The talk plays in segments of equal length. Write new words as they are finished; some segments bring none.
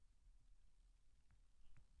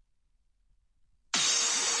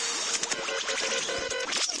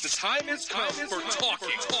time has come for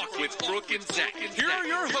talking with Brooke and Zach. Here are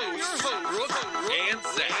your hosts, Brooke and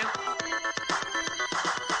Zach.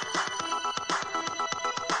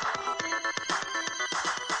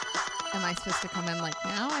 Am I supposed to come in like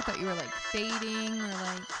now? I thought you were like fading or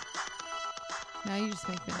like... Now you just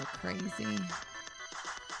make me look crazy.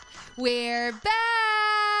 We're back!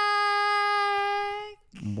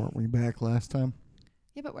 Weren't we back last time?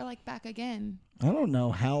 Yeah, but we're like back again. I don't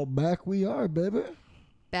know how back we are, baby.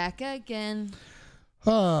 Back again.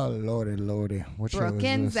 Oh, lordy, lordy. What show Brooke is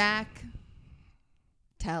and this? Zach.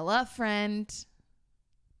 Tell a friend.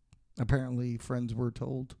 Apparently, friends were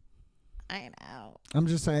told. I know. I'm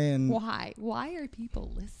just saying. Why? Why are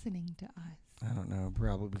people listening to us? I don't know.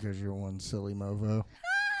 Probably because you're one silly movo.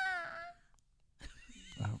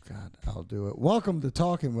 Oh, God. I'll do it. Welcome to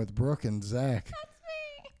Talking with Brooke and Zach. That's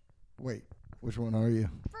me. Wait. Which one are you?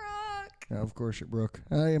 Brooke. Yeah, of course you're Brooke.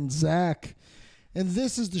 I am Zach. And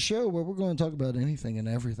this is the show where we're going to talk about anything and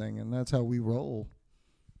everything. And that's how we roll.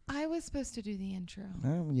 I was supposed to do the intro.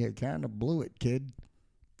 You kind of blew it, kid.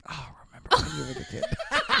 Oh, remember when you were the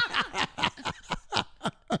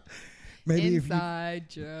kid. Maybe Inside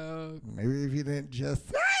joke. Maybe if you didn't just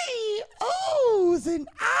say O's and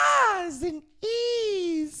I's and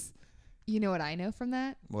E's. You know what I know from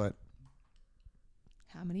that? What?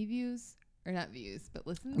 How many views? Or not views, but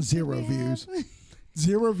listens. 0 views.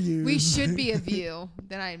 0 views. We should be a view.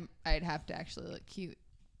 Then I'd have to actually look cute.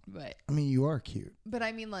 But I mean, you are cute. But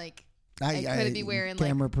I mean, like, I couldn't be wearing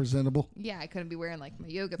camera presentable. Yeah, I couldn't be wearing like my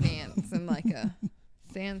yoga pants and like a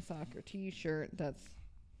sand soccer T-shirt. I don't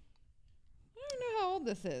know how old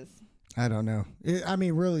this is. I don't know. I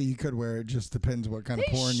mean, really, you could wear it. Just depends what kind of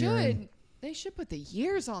porn you're in. They should put the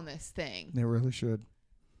years on this thing. They really should.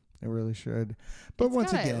 They really should. But It's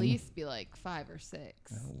once gotta again, at least be like 5 or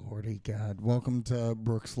 6. Oh, Lordy God. Welcome to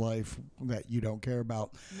Brooke's life that you don't care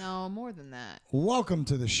about. No, more than that. Welcome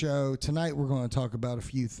to the show. Tonight we're going to talk about a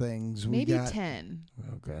few things. Maybe 10.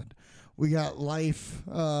 Oh, God. We got life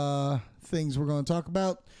things we're going to talk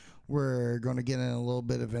about. We're going to get in a little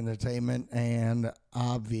bit of entertainment and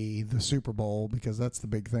obvi the Super Bowl because that's the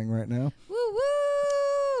big thing right now. Woo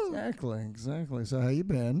woo! Exactly. So how you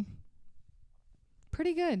been?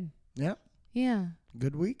 Pretty good. Yep. Yeah.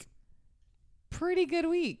 Good week? Pretty good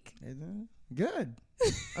week. Good.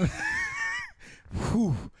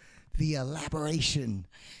 Whew, the elaboration.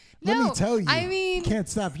 Let me tell you. I mean, can't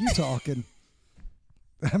stop you talking.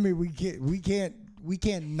 I mean, we can't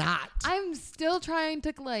not. I'm still trying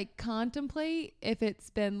to like contemplate if it's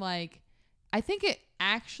been like, I think it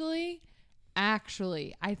actually,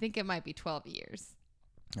 I think it might be 12 years.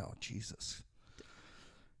 Oh, Jesus.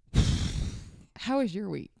 How was your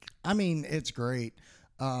week? I mean, it's great.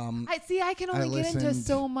 I can only get into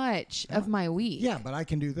so much of my week. Yeah, but I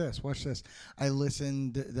can do this. Watch this. I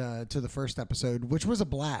listened to the first episode, which was a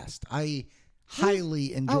blast. I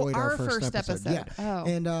highly enjoyed our first episode. Yeah. Oh.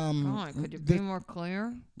 And could you be more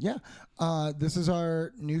clear? Yeah. This is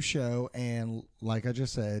our new show, and like I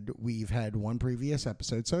just said, we've had one previous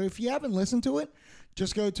episode. So if you haven't listened to it,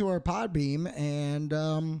 just go to our Podbeam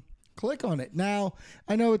and click on it. Now,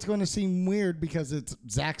 I know it's going to seem weird because it's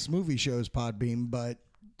Zach's Movie Show's Podbeam, but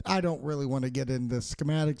I don't really want to get into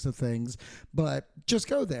schematics of things. But just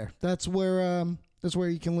go there. That's where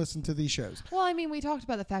you can listen to these shows. Well, I mean, we talked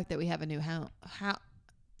about the fact that we have a new house.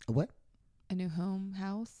 What? A new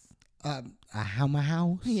house. A home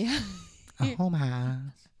house. Yeah. A home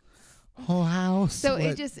house. Whole house. So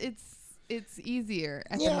what? it's easier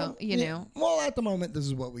at the moment, you know. Well, at the moment, this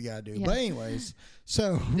is what we gotta do. Yeah. But anyways,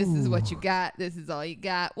 so this is what you got. This is all you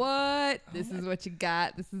got. What? This is what you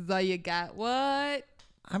got. This is all you got. What?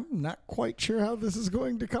 I'm not quite sure how this is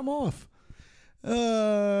going to come off.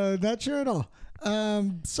 Not sure at all.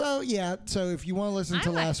 So if you want to listen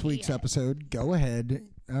to last week's episode, go ahead.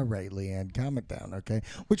 All right, Leanne, calm it down, okay?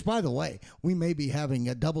 Which, by the way, we may be having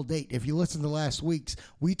a double date. If you listen to last week's,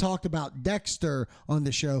 we talked about Dexter on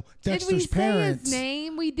the show. Dexter's parents. Did we say his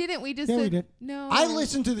name? We didn't. We just said we did. No. I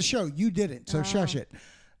listened to the show. You didn't, so shush it.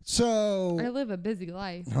 So I live a busy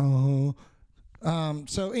life. Oh.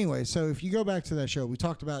 So anyway, so if you go back to that show, we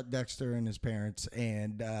talked about Dexter and his parents,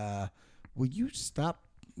 and will you stop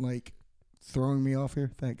like throwing me off here?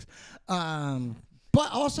 Thanks.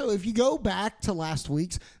 But also, if you go back to last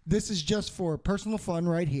week's, this is just for personal fun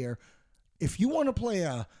right here. If you want to play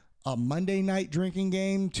a Monday night drinking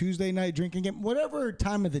game, Tuesday night drinking game, whatever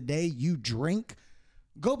time of the day you drink,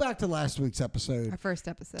 go back to last week's episode. Our first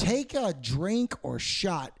episode. Take a drink or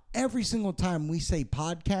shot every single time we say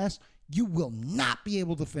podcast. You will not be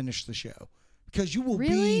able to finish the show because you will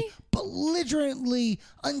be belligerently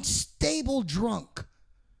unstable drunk.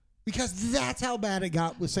 Because that's how bad it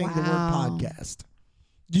got with saying the word Wow. podcast.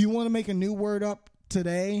 Do you want to make a new word up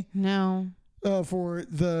today No. for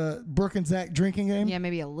the Brooke and Zach drinking game? Yeah,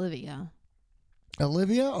 maybe Olivia.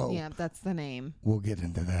 Olivia? Oh, Yeah, that's the name. we'll get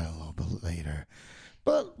into that a little bit later.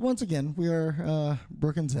 But once again, we are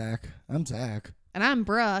Brooke and Zach. I'm Zach, And I'm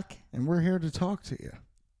Brooke. and we're here to talk to you.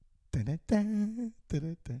 Da-da-da,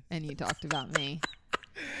 da-da-da. And you talked about me.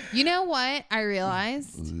 You know what I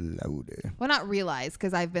realized? Louder. Well, not realized,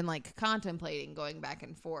 because I've been like contemplating going back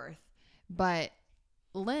and forth. But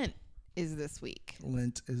Lent is this week.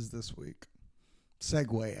 Lent is this week.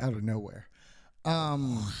 Segue out of nowhere.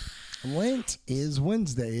 Lent is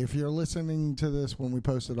Wednesday. If you're listening to this when we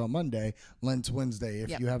posted on Monday, Lent's Wednesday. If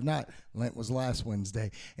Yep. you have not, Lent was last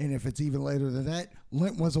Wednesday. And if it's even later than that,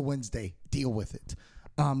 Lent was a Wednesday. Deal with it.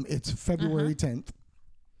 It's February 10th.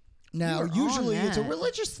 Now, You're on usually it's a that.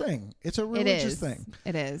 religious thing. It's a It religious is. thing.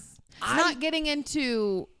 It is. It's I- not getting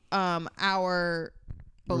into our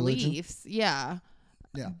Religion? beliefs. Yeah.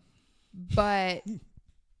 Yeah. But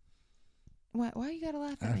why you gotta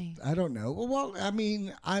laugh at me? I don't know. Well, I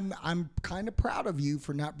mean, I'm kind of proud of you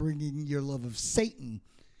for not bringing your love of Satan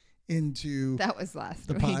into That was last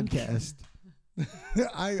the week. podcast.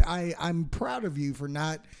 I'm proud of you for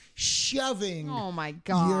not shoving Oh my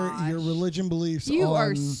god. your religion beliefs You on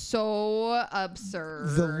are so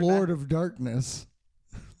absurd. the Lord of Darkness.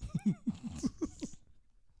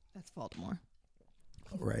 That's Baltimore.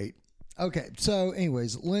 Right. Okay. So,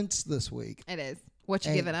 anyways, Lent's this week. It is. What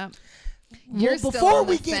you Hey. giving up? Well, You're still before on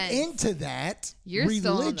the we get fence. into that, You're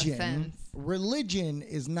still on the religion, fence. religion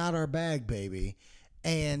is not our bag, baby.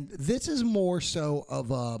 And this is more so of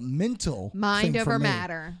a mental Mind thing for over me.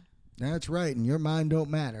 matter. That's right, and your mind don't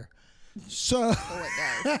matter. So, Oh,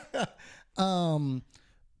 it does.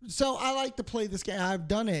 so I like to play this game. I've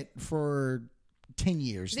done it for 10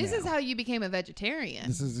 years This now. is how you became a vegetarian.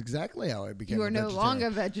 This is exactly how I became You a are no vegetarian. longer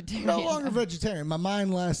vegetarian. No longer vegetarian. My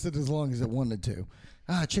mind lasted as long as it wanted to.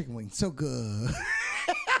 Chicken wings, so good.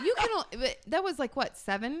 You can. But that was like what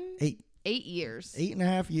 8 8 years.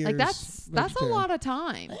 8.5 years. Like that's a vegetarian. lot of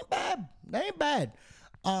time. Ain't bad. That ain't bad.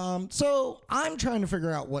 So I'm trying to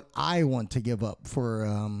figure out what I want to give up for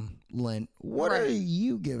Lent. What are Right.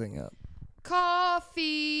 you giving up?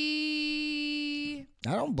 Coffee.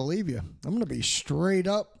 I don't believe you. I'm gonna be straight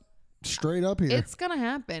up here. It's gonna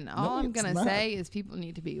happen. All I'm it's gonna not. say is people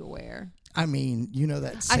need to be aware. I mean, you know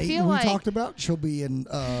that I Satan feel we like- talked about. She'll be in.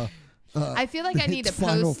 I feel like I need to its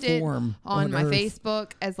final post it form on my Earth.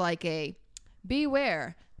 Facebook as like a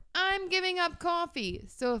beware. I'm giving up coffee.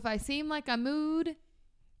 So if I seem like a mood,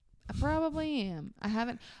 I probably am. I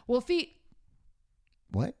haven't. We'll see.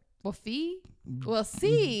 What? We'll see. We'll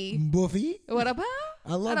see. Buffy? What about?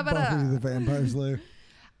 I love What about- Buffy the Vampire Slayer.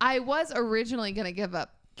 I was originally going to give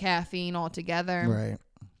up caffeine altogether, Right.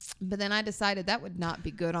 but then I decided that would not be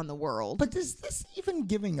good on the world. But is this even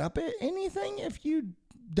giving up anything if you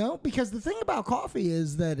don't? Because the thing about coffee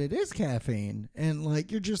is that it is caffeine. And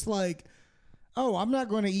like, you're just like, oh, I'm not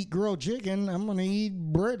going to eat grilled chicken. I'm going to eat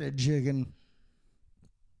breaded chicken.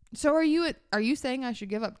 So are you saying I should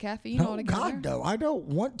give up caffeine Oh, altogether? God, no. I don't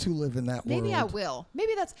want to live in that Maybe I world. will.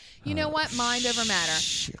 Maybe that's, you know what? Mind over matter.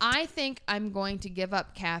 shit. I think I'm going to give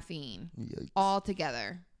up caffeine Yikes.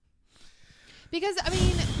 altogether. Because, I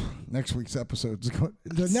mean, Next week's episode,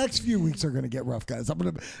 the next few weeks are going to get rough, guys. I'm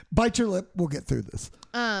going to bite your lip. We'll get through this.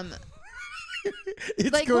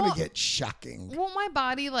 It's like, going well- to get shocking. won't my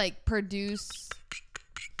body like produce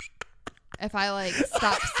if I like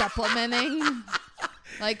stop supplementing?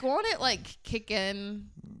 Like, won't it like kick in?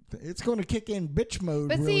 It's going to kick in bitch mode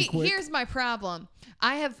But really see, quick. here's my problem.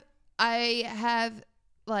 I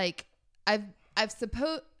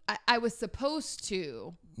was supposed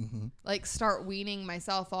to Mm-hmm. like start weaning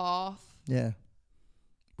myself off. Yeah.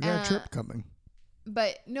 We got a trip coming.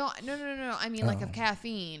 But no. I mean, like of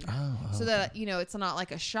caffeine, so that it's not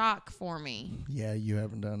like a shock for me. Yeah, you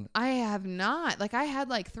haven't done it. I have not. Like, I had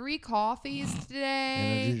like 3 coffees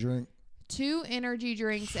today, Energy drink. 2 energy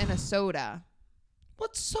drinks, and a soda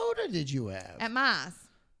What soda did you have? at Mass.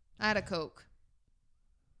 I had a Coke.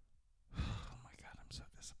 Oh my God, I'm so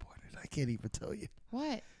disappointed. I can't even tell you.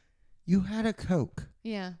 What? You had a Coke.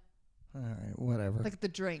 Yeah, All right, whatever. like the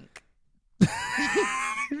drink.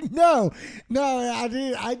 No,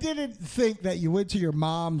 I didn't think that you went to your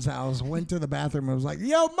mom's house, went to the bathroom, and was like,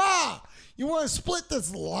 "Yo, Ma, you want to split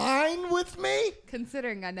this line with me?"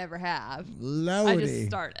 Considering I never have. Lordy. I just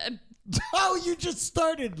started. Oh, you just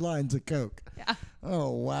started lines of Coke. Yeah.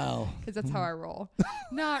 Oh, wow. Because that's how I roll.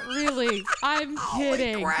 Not really. I'm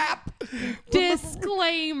kidding. Crap.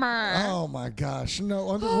 Disclaimer. Oh, my gosh. No,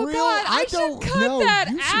 on the Oh, real, God, I should don't cut know. that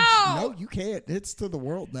You should, out. no, you can't. It's to the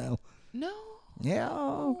world now. No.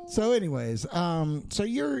 Yeah. So, anyways, so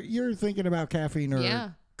you're thinking about caffeine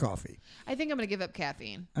or coffee? I think I'm going to give up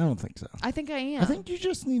caffeine. I don't think so. I think I am. I think you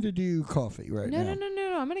just need to do coffee right now.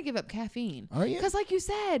 No. I'm going to give up caffeine. Are you? Because like you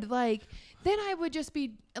said, like, then I would just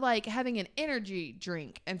be like having an energy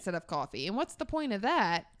drink instead of coffee. And what's the point of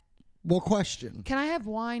that? Well, question. Can I have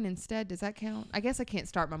wine instead? Does that count? I guess I can't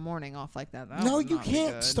start my morning off like that. That No, would you not be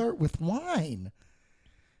can't good. start with wine.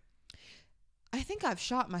 I think I've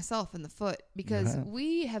shot myself in the foot because Yeah.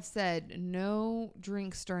 we have said no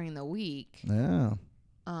drinks during the week. Yeah.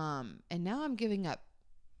 And now I'm giving up.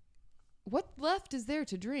 What left is there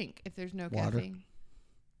to drink if there's no Water. caffeine?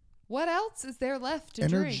 What else is there left to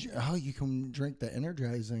drink? Oh, you can drink the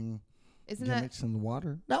energizing Isn't that gimmicks in the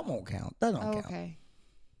water. That won't count. That don't count. okay?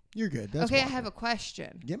 You're good. That's Okay, I water. have a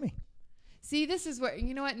question. Gimme. See, this is where,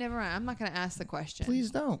 you know what? Never mind. I'm not going to ask the question.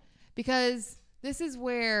 Please don't. Because this is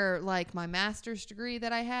where, like, my master's degree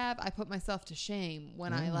that I have, I put myself to shame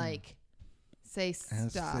when I, like, say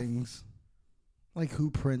As stuff. things like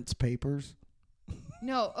who prints papers.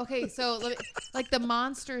 No, okay, so like the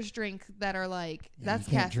Monsters drink that are like, that's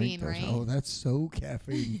You can't drink caffeine, those. right? Oh, that's so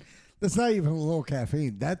caffeine. That's not even a little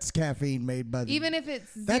caffeine. That's caffeine made by the. Even if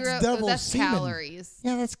it's That's zero, devil's that's semen. calories.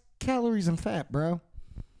 Yeah, that's calories and fat, bro.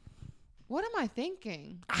 What am I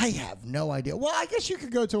thinking? I have no idea. Well, I guess you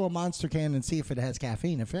could go to a Monster can and see if it has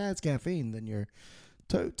caffeine. If it has caffeine, then you're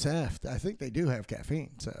totes effed. I think they do have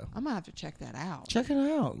caffeine, so I'm gonna have to check that out. check it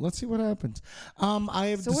out. Let's see what happens. I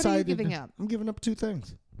have So what are you decided. giving up? I'm giving up 2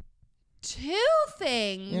 things. 2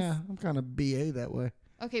 things. Yeah, I'm kind of BA that way.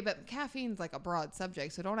 Okay, but caffeine's like a broad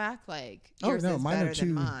subject, so don't act like Oh yours no, is mine better are 2.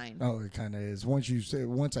 than mine. Oh, it kind of is.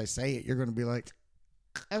 Once I say it, you're gonna be like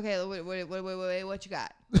Okay, wait, what you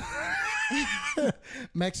got?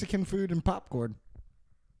 Mexican food and popcorn.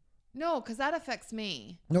 No, because that affects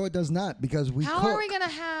me. No, it does not because we How cook. are we gonna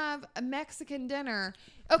have a Mexican dinner?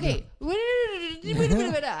 Okay, wait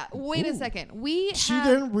a second. We She have.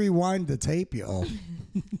 didn't rewind the tape, y'all.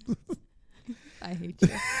 I hate you.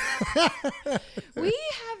 We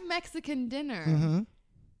have Mexican dinner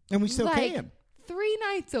And we still like can. 3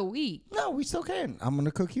 nights a week. No, we still can. I'm going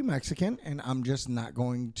to cook you Mexican, and I'm just not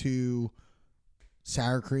going to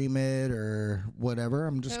sour cream it or whatever.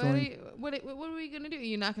 I'm just So going. what are we gonna do?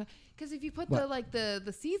 You're not gonna, because if you put What?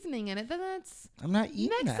 the seasoning in it, then that's I'm not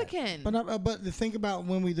eating Mexican. that. But the think about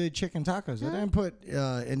when we did chicken tacos, I didn't put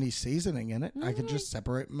any seasoning in it. I could just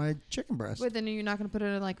separate my chicken breast. Wait, then you're not gonna put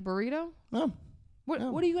it in like a burrito? No, What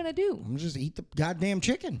No. What are you gonna do? I'm just eat the goddamn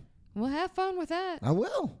chicken. Well, have fun with that. I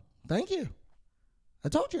will. Thank you. I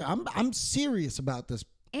told you I'm serious about this.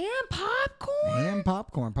 And popcorn. And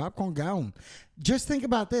popcorn gone. Just think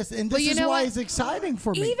about this, and But this you is know why what? it's exciting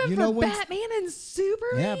for me. Even you for know when Batman and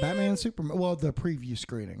Superman. Yeah, Batman and Superman. Well, the preview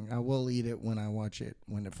screening. I will eat it when I watch it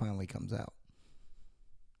when it finally comes out.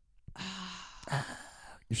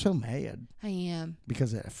 You're so mad I am.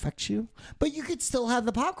 because it affects you, but you could still have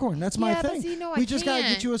the popcorn. That's my Yeah, but thing. see, no, I we just gotta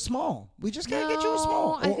can't. get you a small. We just gotta get you a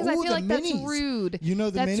small. Because I Ooh, feel the like that's minis. rude. You know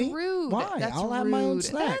the that's mini? rude. Why? That's I'll have my own rude.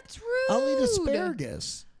 snack. That's rude. I'll eat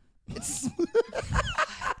asparagus.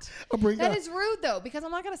 I'll bring That that. is rude though, because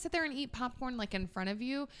I'm not gonna sit there and eat popcorn like in front of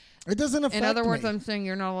you. It doesn't affect In other words, me. I'm saying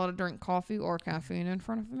you're not allowed to drink coffee or caffeine in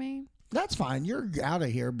front of me. That's fine. You're out of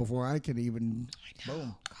here before I can even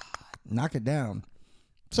boom, knock it down.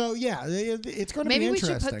 So yeah, it's going to be Maybe we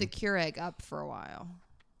interesting. should put the Keurig up for a while.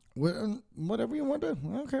 Whatever you want to do.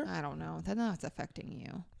 I don't care. I don't know. Now it's affecting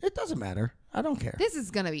you. It doesn't matter. I don't care. This is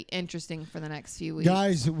gonna be interesting for the next few weeks.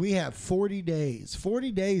 Guys, we have 40 days.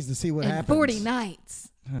 40 days to see what and happens. 40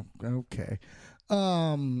 nights. Okay.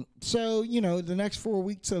 So, the next 4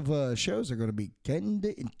 weeks of shows are going to be kind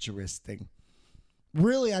of interesting.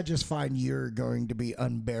 Really, I just find you're going to be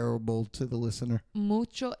unbearable to the listener.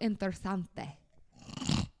 Mucho interesante.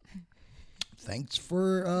 Thanks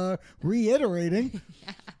for reiterating.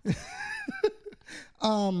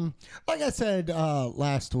 Like I said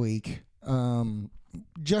last week,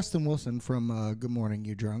 Justin Wilson from Good Morning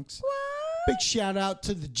You Drunks. What? Big shout out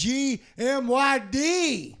to the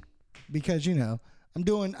GMYD because I'm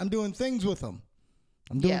doing things with them.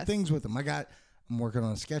 I'm doing Yes. things with them. I'm working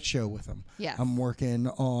on a sketch show with them. Yes. I'm working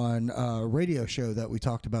on a radio show that we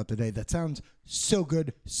talked about today. That sounds so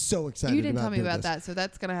good. So excited. You didn't tell me doing about this. that, so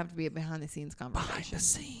that's gonna have to be a behind the scenes conversation. Behind the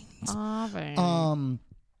scenes. Oh,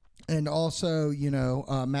 And also,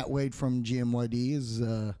 Matt Wade from GMYD is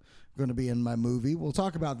going to be in my movie. We'll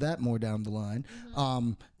talk about that more down the line.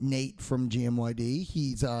 Nate from GMYD,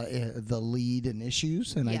 he's the lead in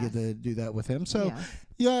Issues, and I get to do that with him. So,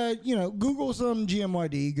 yeah, Google some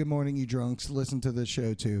GMYD, Good Morning You Drunks. Listen to the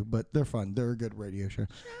show, too. But they're fun. They're a good radio show.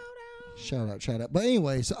 Shout out. But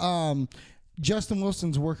anyways, Justin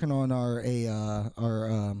Wilson's working on our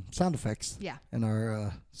sound effects. Yeah. And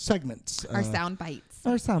our segments. Our sound bites.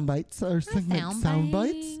 Our sound bites. Our segment sound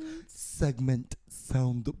bites. Segment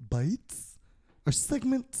sound bites. Our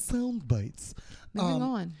segment sound bites. Moving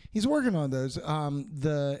on. He's working on those.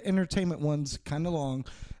 The entertainment one's kind of long,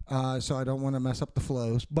 so I don't want to mess up the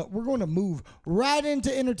flows. But we're going to move right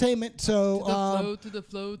into entertainment. So To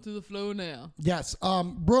the flow now. yes.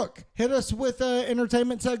 Brooke, hit us with an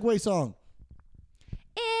entertainment segue song.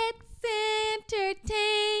 It's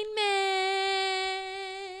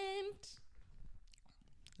entertainment.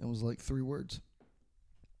 It was like 3 words.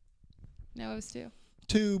 No, it was 2.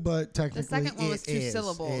 2, but technically The second one was 2 is.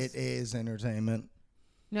 syllables. It is entertainment.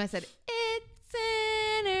 No, I said it's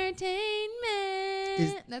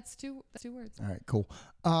entertainment. That's 2 words. All right, cool.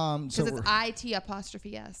 Because So it's IT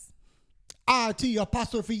apostrophe S. IT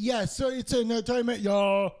apostrophe yes, so it's entertainment,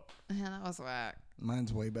 y'all. That was whack.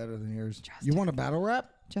 Mine's way better than yours. Justin. You want a battle rap?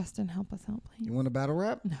 Justin, help us out, please. You want a battle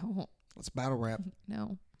rap? No, Let's battle rap.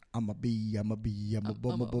 no. I'm a bee. I'm a bee. We're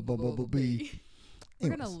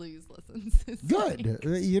gonna Anyways. lose listens. Good.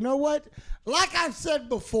 You know what? Like I've said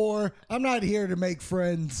before, I'm not here to make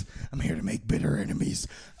friends. I'm here to make bitter enemies.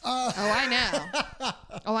 Oh, I know.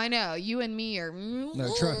 Oh, I know. You and me are.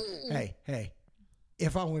 No, try. Hey.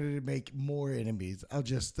 If I wanted to make more enemies, I'll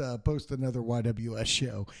just post another YWS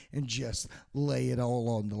show and just lay it all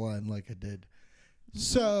on the line like I did.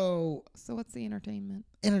 So what's the entertainment?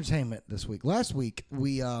 Entertainment this week. Last week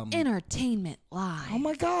we Entertainment live. Oh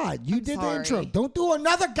my God, you did the intro. sorry. Don't do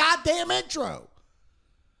another goddamn intro.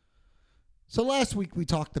 So last week we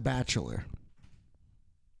talked The Bachelor.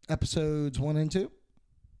 Episodes 1 and 2.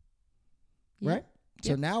 Yeah. Right?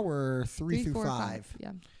 So Yep. now we're 3 through 5.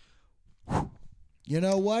 Yeah. You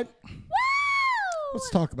know what? Let's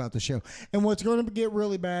talk about the show. And what's going to get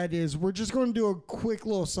really bad is we're just going to do a quick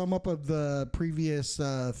little sum up of the previous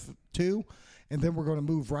 2, and then we're going to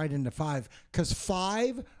move right into 5 because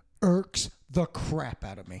 5 irks the crap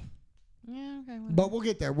out of me. Yeah. Okay. But we'll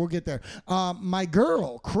get there. My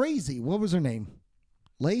girl, Crazy. What was her name?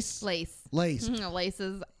 Lace. Lace. Lace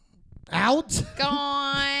is out.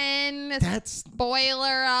 gone. That's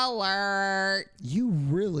Spoiler alert. you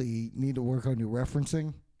really need to work on your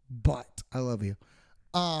referencing. But I love you.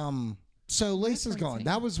 So Lace is gone. Referencing.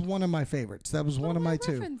 That was one of my favorites. That was one of my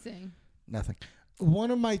 2. Referencing. Nothing.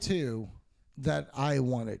 One of my 2 that I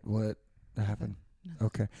wanted. What happened?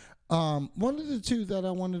 Okay. One of the 2 that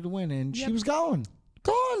I wanted to win, and she Yep. was gone.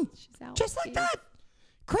 Gone. She's out. Just like that.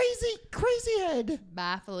 Crazy head.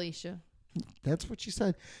 Bye, Felicia. That's what she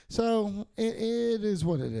said. So it is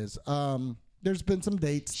what it is. There's been some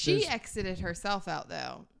dates. She There's- exited herself out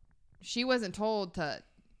though. She wasn't told to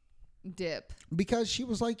dip. because she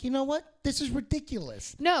was like, you know what? This is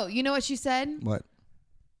ridiculous. No, you know what she said? What?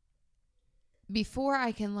 Before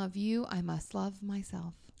I can love you, I must love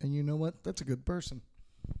myself. And you know what? That's a good person.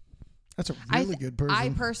 That's a really good person. I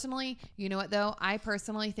personally, you know what though? I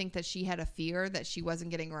personally think that she had a fear that she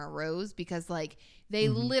wasn't getting a rose because like they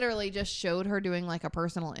literally just showed her doing like a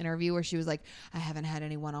personal interview where she was like, I haven't had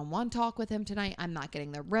any one-on-one talk with him tonight. I'm not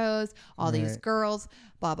getting the rose. All these Right. girls,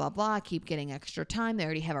 blah, blah, blah, keep getting extra time. They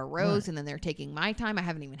already have a rose and then they're taking my time. I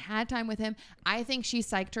haven't even had time with him. I think she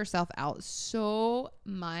psyched herself out so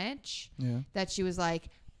much that she was like,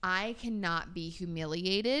 I cannot be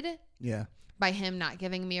humiliated Yeah. by him not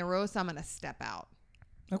giving me a rose, so I'm going to step out.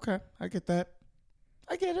 Okay. I get that.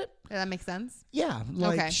 I get it. Does that make sense? Yeah.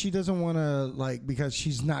 Like Okay. she doesn't want to like because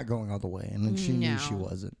she's not going all the way and then she knew she No.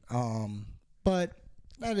 wasn't. But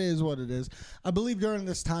that is what it is. I believe during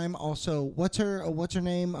this time also what's her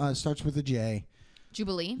name? Starts with a J.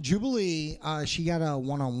 Jubilee. Jubilee, she got a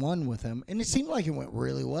one-on-one with him, and it seemed like it went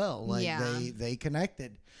really well. Like Yeah. they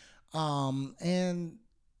connected, and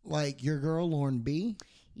like your girl Lauren B.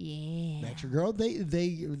 Yeah. That's your girl.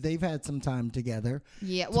 They've had some time together.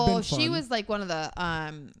 Yeah. It's Well, been she fun. was like one of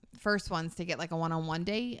the first ones to get like a one-on-one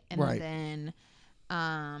date, and Right. then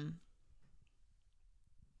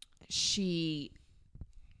she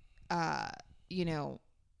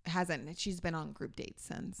she's been on group dates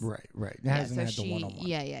since. Right. It Yeah, hasn't so had the she, one-on-one.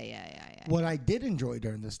 yeah. What I did enjoy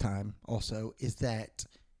during this time also is that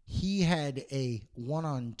he had a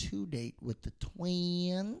 1-on-2 date with the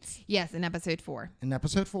twins Yes, in episode 4. in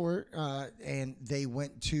episode 4, and they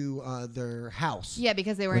went to their house. Yeah,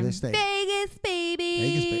 because they were Where in they stayed. Vegas, baby.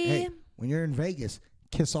 Vegas, hey, when you're in Vegas,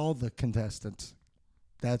 kiss all the contestants.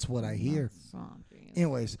 That's what I hear. Oh, geez.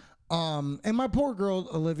 Anyways, and my poor girl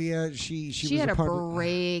Olivia, she was had a part of-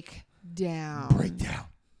 breakdown. breakdown.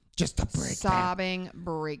 Just a breakdown. Sobbing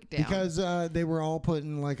breakdown. Because they were all put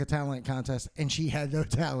in like a talent contest, and she had no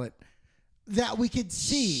talent that we could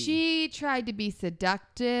see. She tried to be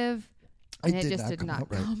seductive, and it just did not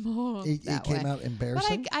out right. come off It that came way. out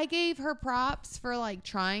embarrassing. But I gave her props for like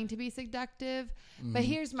trying to be seductive. But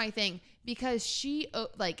here's my thing, because she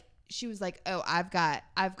was like, oh, I've got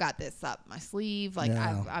this up my sleeve. Like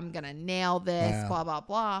Yeah. I'm gonna nail this. Yeah. Blah blah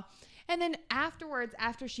blah. And then afterwards,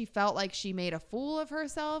 after she felt like she made a fool of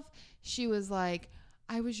herself, she was like,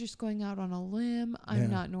 I was just going out on a limb. I'm Yeah.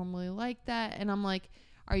 not normally like that. And I'm like,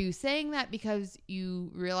 are you saying that because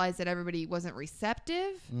you realize that everybody wasn't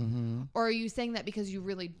receptive? Mm-hmm. Or are you saying that because you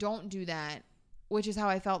really don't do that? Which is how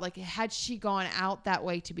I felt like had she gone out that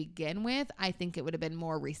way to begin with, I think it would have been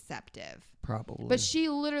more receptive. Probably. But she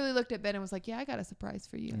literally looked at Ben and was like, yeah, I got a surprise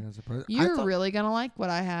for you. I was surprised. You're really going to like what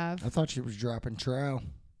I have. I thought she was dropping trowel.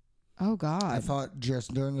 Oh, God. I thought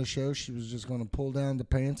just during the show she was just going to pull down the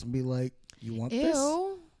pants and be like, "You want this?"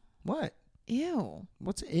 Ew. What? Ew.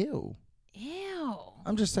 What's ew? Ew.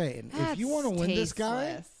 I'm just saying, if you want to win this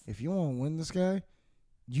guy,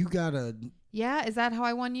 you gotta Yeah, is that how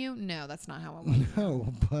I won you? No, that's not how I won you.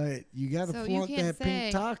 no, but you gotta So you flaunt can't that pink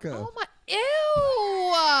say, taco. oh my,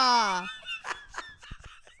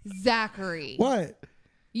 ew. Zachary. What?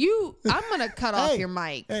 I'm going to cut off Hey, your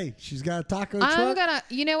mic. Hey, she's got a taco I'm truck. gonna,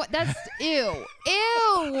 you know what? That's ew,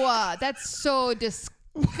 ew. That's so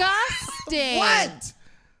disgusting. What?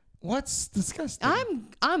 What's disgusting?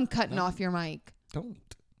 I'm cutting off your mic. Don't.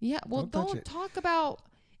 Yeah, well, Don't touch don't it. talk about.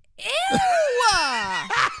 Ew.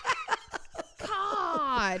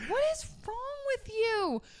 God, what is wrong with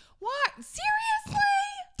you? What? Seriously?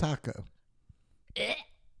 Taco.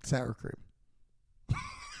 Sour cream.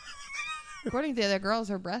 According to the other girls,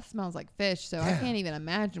 her breath smells like fish, so I Yeah. can't even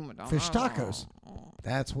imagine what. Fish tacos.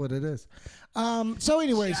 That's what it is. So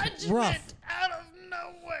anyways, rough. Out of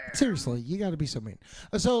nowhere. Seriously, you got to be so mean.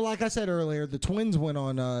 So, like I said earlier, the twins went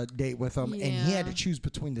on a date with him, and he had Yeah. to choose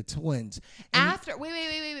between the twins. And After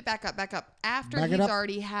wait, back up. After Back it he's up.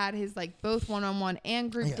 already had his like both one-on-one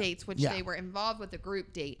and group Yeah. dates, which Yeah. they were involved with the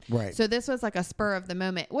group date. Right. So this was like a spur of the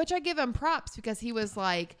moment, which I give him props because he was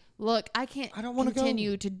like, "Look, I can't I don't wanna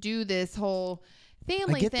continue to do this whole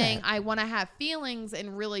family get thing. that. I want to have feelings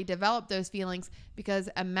and really develop those feelings because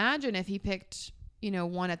imagine if he picked."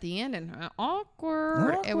 One at the end and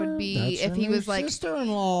awkward. It would be That's if your he new was like,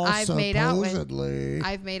 sister-in-law, I've made out with- supposedly.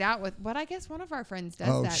 I've made out with, but I guess one of our friends does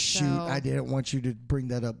Oh that. shoot! So. I didn't want you to bring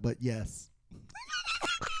that up, but yes.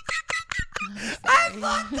 I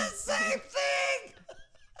thought the same thing.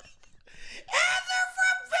 And they're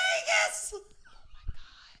from Vegas.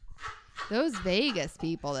 Those Vegas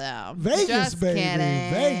people, though. Vegas, Just baby. kidding.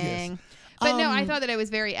 Vegas. But no, I thought that it was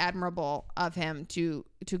very admirable of him to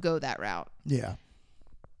go that route. Yeah.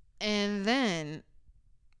 And then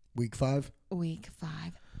Week 5. week 5,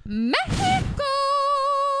 Mexico.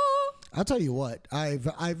 I'll tell you what.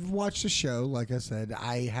 I've watched the show. Like I said,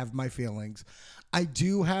 I have my feelings. I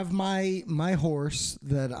do have my horse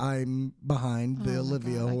that I'm behind, the Oh my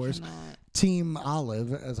Olivia God, I horse, cannot. Team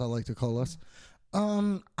Olive, as I like to call us.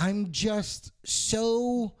 I'm just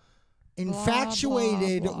so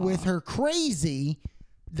infatuated blah, blah. with her crazy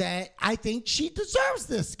that I think she deserves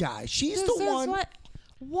this guy. She's the Deserves one. what?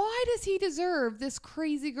 Why does he deserve this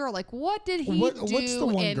crazy girl? Like, what did he What's the do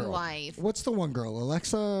one in girl? life? What's the one girl?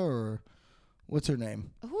 Alexa or what's her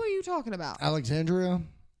name? Who are you talking about? Alexandria?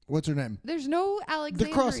 What's her name? There's no The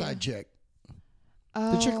Alexandria. cross-eyed chick.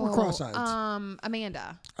 Oh, chick with cross-eyes.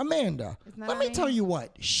 Amanda. Amanda. Isn't that Let her me name? tell you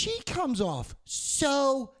what. She comes off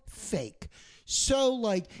so fake. So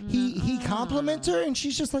like he compliments her and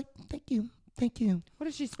she's just like, "Thank you. Thank you. What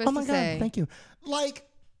is she supposed Oh my to god, say? thank you." Like,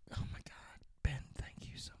 oh my god, Ben, thank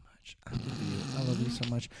you so much. I love you. I love you so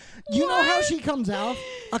much. You know how she comes out?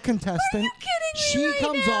 A contestant. Are you kidding me She right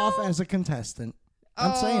comes now? off as a contestant.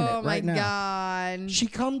 I'm saying it right now. Oh my god. She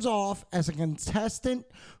comes off as a contestant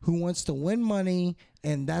who wants to win money,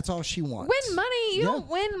 and that's all she wants. Win money? You Yeah. don't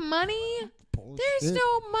win money? Bullshit. There's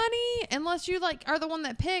no money unless you like are the one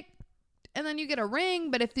that picked and then you get a ring.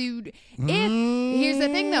 But if here's the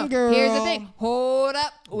thing though. girl. Here's the thing. Hold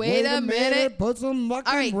up. Wait a minute. Put some fucking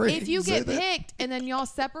All right. rings If you get in it. picked and then y'all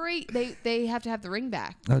separate, they have to have the ring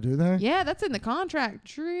back. Oh, do they? Yeah, that's in the contract.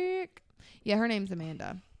 Trick. Yeah, her name's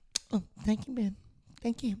Amanda. Oh, thank you, Ben.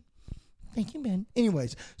 Thank you. Thank you, Ben.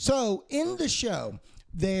 Anyways, so in the show,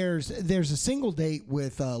 there's a single date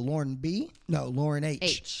with Lauren H.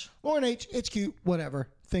 H. Lauren H. It's cute. Whatever.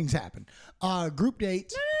 things happen. Group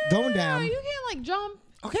dates going down. You can't like jump.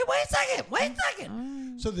 Okay, wait a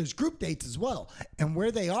second. So there's group dates as well. And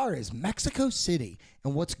where they are is Mexico City.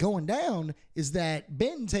 And what's going down is that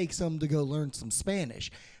Ben takes them to go learn some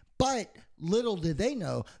Spanish. But little did they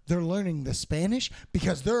know, they're learning the Spanish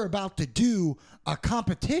because they're about to do a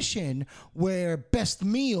competition where best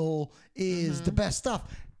meal is the best stuff.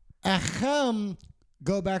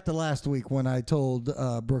 Go back to last week when I told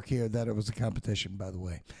Brooke here that it was a competition, by the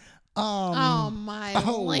way. My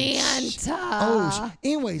Lanta.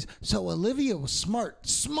 Anyways, so Olivia was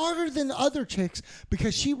smarter than other chicks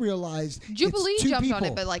because she realized Jubilee it's two jumped people. on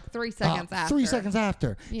it, but like 3 seconds after. 3 seconds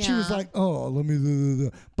after. She was Yeah. like, oh, let me.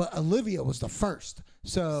 But Olivia was the first.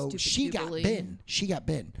 So Stupid she Jubilee. got Ben. She got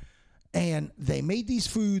Ben. And they made these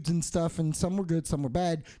foods and stuff, and some were good, some were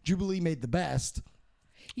bad. Jubilee made the best.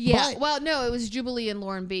 Yeah. But- Well, no, it was Jubilee and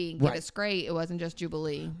Lauren B. Get Right. us great. It wasn't just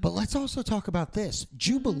Jubilee. But let's also talk about this.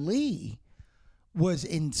 Jubilee was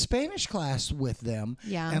in Spanish class with them.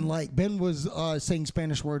 Yeah. And like Ben was saying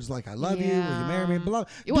Spanish words like I love you, will you marry me, blah.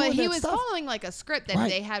 Well, doing he that was stuff. following like a script that Right.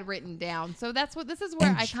 they had written down. So this is where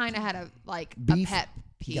And I kind of had a beef- pet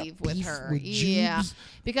you got peeve with beef her. with Yeah. Jubes?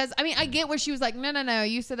 Because I mean, I get where she was like, no,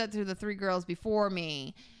 you said that to the 3 girls before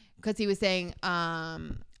me, because he was saying,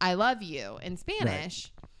 I love you in Spanish.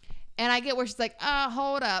 And I get where she's like,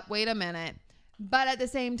 hold up, wait a minute. But at the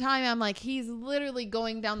same time, I'm like, he's literally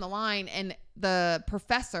going down the line, and the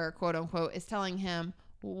professor, quote unquote, is telling him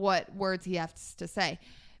what words he has to say.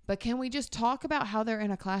 But can we just talk about how they're in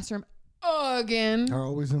a classroom again? They're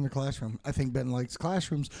always in the classroom. I think Ben likes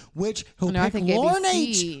classroom, which he'll No, I pick think Lauren ABC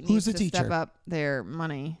H, needs who's a to teacher. step up their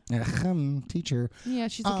money. Teacher. Yeah,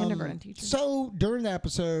 she's a kindergarten teacher. So during the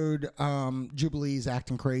episode, Jubilee's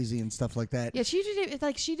acting crazy and stuff like that. Yeah, she didn't. It's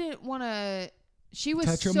like she didn't want to. She was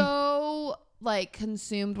Touch 'em? so like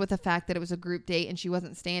consumed with the fact that it was a group date and she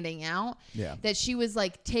wasn't standing out. Yeah. That she was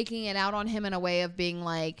like taking it out on him in a way of being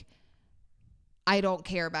like, "I don't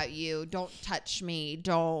care about you. Don't touch me.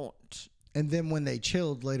 Don't." And then when they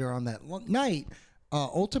chilled later on that night,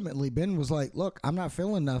 ultimately Ben was like, "Look, I'm not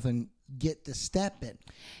feeling nothing. Get the step in."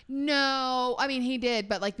 No, I mean he did,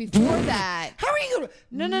 but like before that. How are you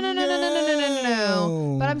gonna?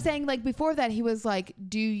 No. But I'm saying like before that he was like,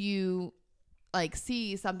 "Do you like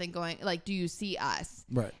see something going? Like, do you see us?"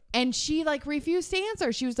 Right. And she like refused to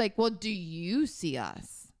answer. She was like, "Well, do you see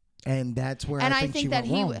us?" And that's where And I think she that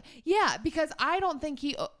went wrong. yeah, because I don't think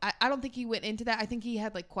he went into that. I think he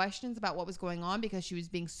had like questions about what was going on because she was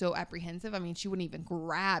being so apprehensive. I mean, she wouldn't even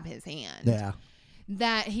grab his hand. Yeah.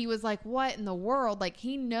 That he was like, what in the world? Like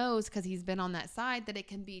he knows because he's been on that side that it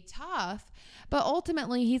can be tough. But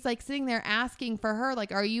ultimately he's like sitting there asking for her,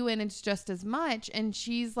 like, are you in it just as much? And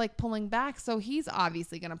she's like pulling back. So he's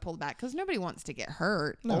obviously going to pull back because nobody wants to get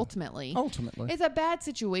hurt. No. Ultimately, Ultimately. it's a bad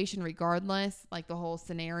situation regardless. Like the whole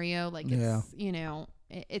scenario, like Yeah. it's,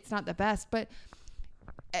 it's not the best. But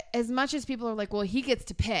as much as people are like, well, he gets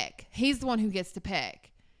to pick. He's the one who gets to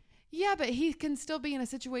pick. Yeah, but he can still be in a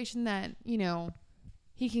situation that,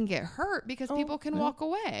 he can get hurt because people can walk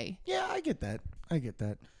away. Yeah, I get that.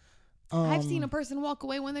 I've seen a person walk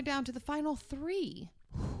away when they're down to the final 3.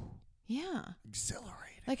 Yeah.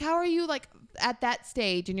 Exhilarating. Like, how are you like at that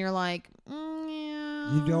stage and you're like,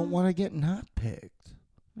 yeah. You don't want to get not picked.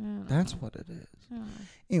 That's what it is.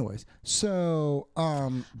 Anyways, so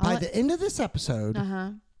by the end of this episode,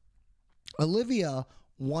 Olivia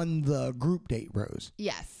won the group date rose.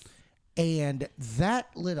 Yes. And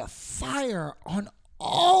that lit a fire on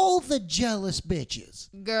all the jealous bitches.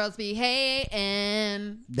 Girls be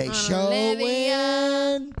hating. They on showing.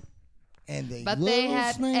 Olivia. And they But they little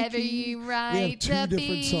have snaky. every right We have two to different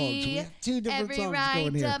be. songs. We have two different Every songs right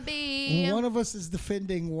going here. to be. One of us is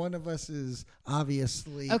defending. One of us is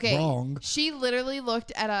obviously Okay. wrong. She literally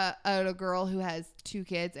looked at a girl who has 2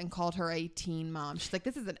 kids and called her a teen mom. She's like,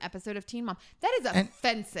 this is an episode of Teen Mom. That is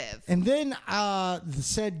offensive. And then the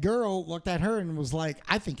said girl looked at her and was like,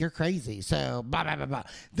 I think you're crazy. So, blah, blah, blah, blah.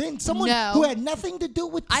 Then someone No. who had nothing to do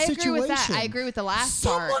with the I situation. agree with that. I agree with the last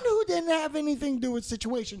part. Someone who didn't have anything to do with the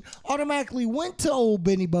situation automatically went to old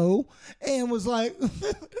Benny Bo and was like,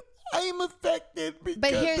 I'm affected because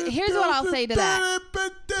But here's what I'll say to that.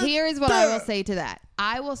 Here's what I will say to that.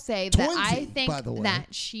 I will say that I Twinsy, think by the way.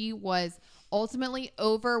 that she was ultimately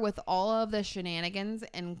over with all of the shenanigans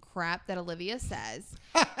and crap that Olivia says.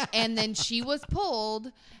 And then she was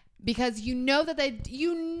pulled because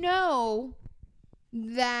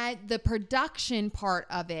that the production part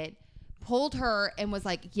of it pulled her and was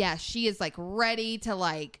like, yeah, she is like ready to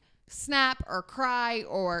like snap or cry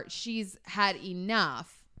or she's had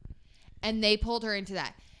enough. And they pulled her into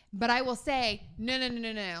that. But I will say,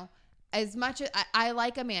 no. as much as I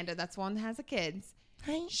like Amanda, that's the one that has the kids.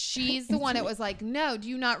 She's the one that was like, no, do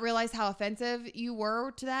you not realize how offensive you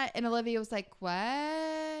were to that? And Olivia was like, what?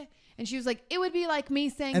 And she was like, it would be like me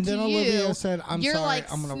saying and to then you, Olivia said, I'm you're sorry,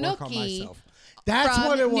 like I'm going to work on Snooki myself. That's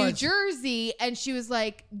what it was. New Jersey. And she was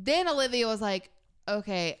like, then Olivia was like,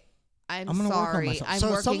 okay, I'm gonna work on sorry. myself. I'm so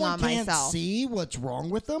working someone on can't myself. see what's wrong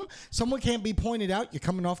with them. Someone can't be pointed out. You're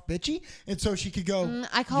coming off bitchy, and so she could go.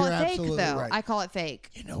 I call You're it fake, absolutely though. right. I call it fake.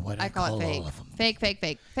 You know what? I call it fake. all of them. Fake.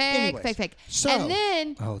 Anyways, Fake. So, And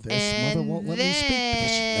then, this mother won't let me speak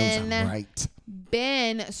because she knows I'm right.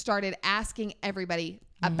 Ben started asking everybody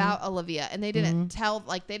about Olivia, and they didn't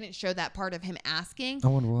they didn't show that part of him asking. I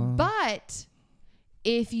wonder why. But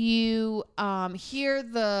if you hear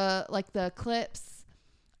the clips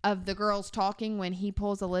of the girls talking when he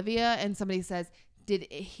pulls Olivia, and somebody says,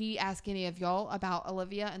 did he ask any of y'all about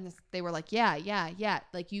Olivia? And they were like, yeah.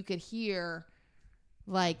 Like you could hear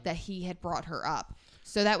like that he had brought her up.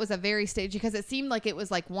 So that was a very stage, because it seemed like it was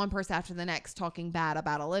like one person after the next talking bad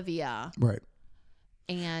about Olivia. Right.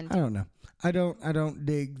 And I don't know. I don't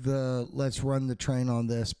dig the let's run the train on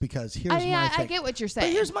this, because here's my thing. I get what you're saying.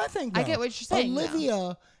 But here's my thing, though. I get what you're saying.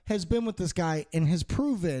 Olivia has been with this guy and has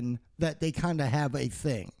proven that they kind of have a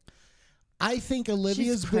thing. I think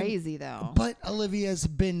Olivia's She's crazy, though. But Olivia's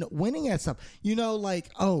been winning at stuff. You know, like,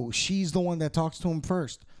 oh, she's the one that talks to him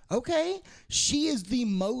first. Okay, she is the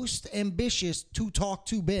most ambitious to talk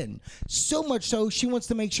to Ben. So much so, she wants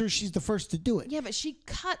to make sure she's the first to do it. Yeah, but she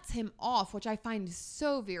cuts him off, which I find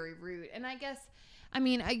so very rude. And I guess, I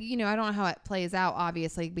mean, I don't know how it plays out,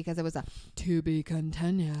 obviously, because it was a to be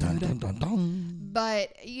continued. Dun, dun, dun, dun. But,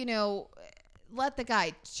 let the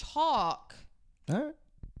guy talk. All right.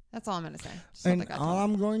 That's all I'm going to say. Just let the And guy all talk.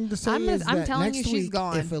 I'm going to say I'm is that telling next you she's week,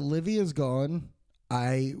 gone. if Olivia's gone,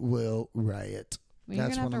 I will riot. Well, you're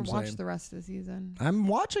That's going to what have to I'm watch saying. the rest of the season. I'm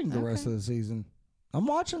watching the rest of the season. I'm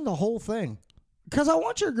watching the whole thing because I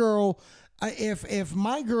want your girl. If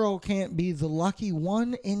my girl can't be the lucky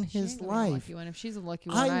one in his life, lucky one. If she's a lucky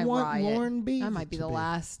one, I want riot. Lauren B. That might be to the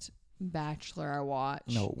last Bachelor I watch.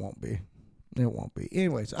 No, it won't be. It won't be.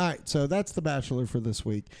 Anyways, all right. So that's The Bachelor for this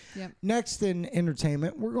week. Yep. Next in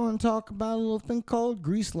entertainment, we're going to talk about a little thing called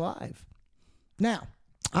Grease Live. Now,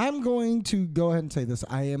 I'm going to go ahead and say this.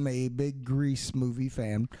 I am a big Grease movie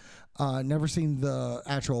fan. Never seen the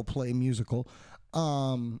actual play musical.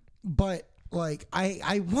 But like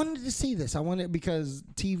I wanted to see this. I wanted because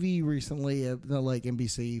TV recently, like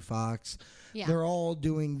NBC, Fox, they're all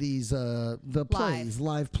doing these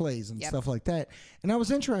live plays and stuff like that. And I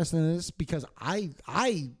was interested in this because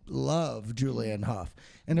I love Julianne Hough,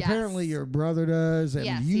 and apparently your brother does, and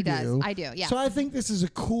yes, you he do. does. I do. Yeah. So I think this is a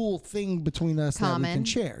cool thing between us that we can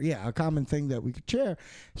share. Yeah, a common thing that we could share.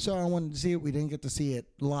 So I wanted to see it. We didn't get to see it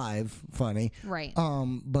live. Funny. Right.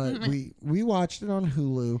 But we watched it on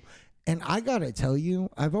Hulu. And I gotta tell you,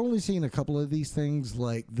 I've only seen a couple of these things.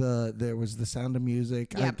 Like there was The Sound of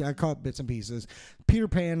Music. Yep. I caught bits and pieces. Peter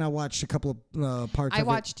Pan, I watched a couple of parts. I of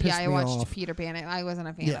watched. it. I watched off. Peter Pan. I wasn't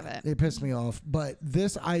a fan of it. It pissed me off. But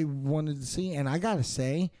this I wanted to see, and I gotta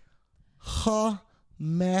say,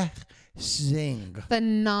 amazing,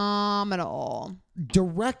 phenomenal.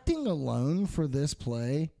 Directing alone for this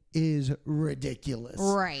play is ridiculous.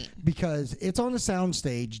 Right. Because it's on a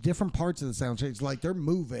soundstage, different parts of the soundstage, like they're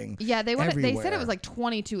moving. Yeah, they said it was like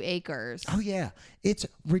 22 acres. Oh yeah. It's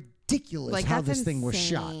ridiculous like, how that's this thing was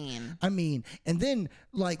shot. I mean, and then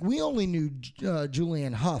like we only knew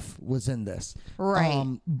Julianne Hough was in this.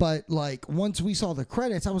 Right. But like once we saw the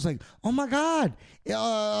credits, I was like, "Oh my god.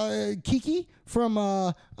 Kiki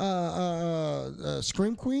from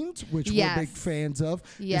Scream Queens, which we're big fans of,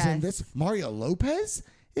 is in this. Mario Lopez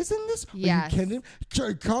is in this? Yes. Are you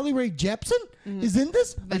kidding? Carly Rae Jepsen is in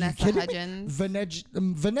this? Vanessa Are you kidding Hudgens.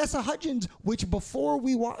 me? Vanessa Hudgens, which before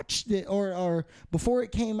we watched it or before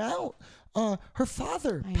it came out, her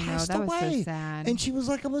father passed away. That was so sad. And she was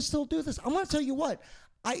like, I'm going to still do this. I'm going to tell you what.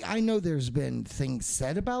 I know there's been things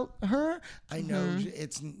said about her. I know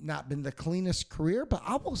it's not been the cleanest career, but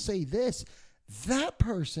I will say this. That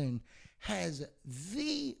person has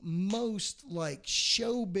the most like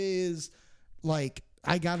showbiz, like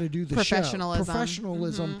I got to do the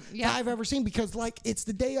professionalism that I've ever seen, because like it's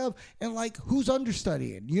the day of, and like who's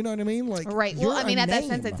understudying, you know what I mean? Like, right. Well, I mean, at that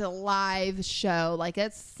sense, it's a live show. Like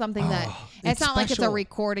it's something that it's not like it's a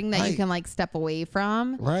recording that you can like step away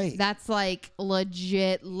from. Right. That's like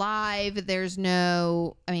legit live. There's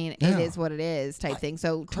no, I mean, it is what it is type thing.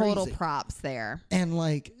 So total props there. And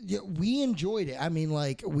like we enjoyed it. I mean,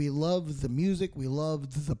 like we loved the music, we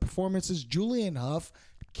loved the performances. Julianne Hough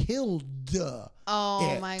killed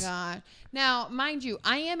Oh it. my god. Now, mind you,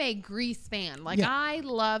 I am a Grease fan. Like Yeah. I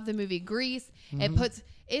love the movie Grease.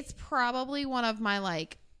 It's probably one of my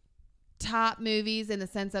like top movies in the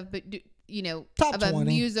sense of Top of a 20.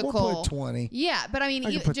 musical. We'll put 20. Yeah, but I mean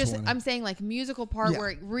I could put 20. I'm saying like musical part Yeah. where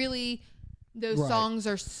it really those Right. songs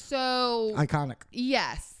are so Iconic.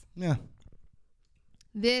 yes. Yeah.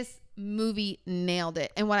 This movie nailed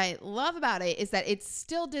it. And what I love about it is that it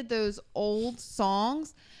still did those old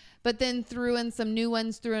songs, but then threw in some new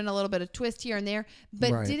ones, threw in a little bit of twist here and there,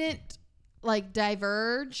 but Right. didn't like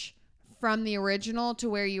diverge from the original to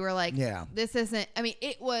where you were like, Yeah. this isn't, I mean,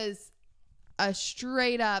 it was a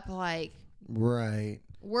straight up like Right.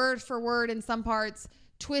 word for word in some parts,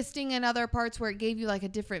 twisting in other parts where it gave you like a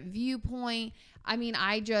different viewpoint. I mean,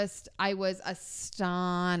 I was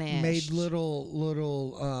astonished. Made little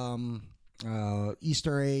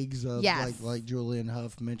Easter eggs of Yes. like Julian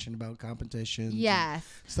Huff mentioned about competitions. Yes.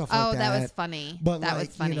 Stuff like that. that was funny. But that like,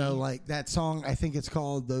 was funny. like that song, I think it's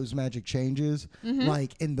called Those Magic Changes. Mm-hmm.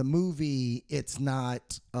 Like in the movie, it's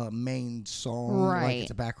not a main song. Like Right.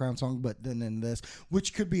 it's a background song, but then in this,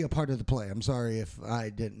 which could be a part of the play. I'm sorry if I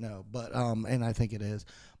didn't know, but and I think it is.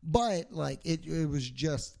 But like it was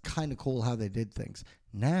just kind of cool how they did things.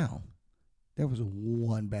 Now, there was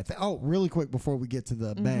one bad thing. Oh, really quick before we get to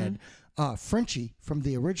the bad. Frenchie from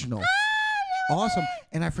the original. Awesome.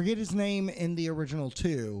 And I forget his name in the original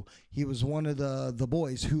too. He was one of the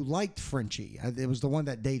boys who liked Frenchie. It was the one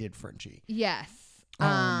that dated Frenchie. Yes.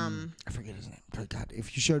 I forget his name. Oh, God,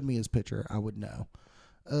 if you showed me his picture, I would know.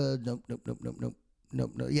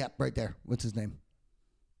 Nope. Yeah, right there. What's his name?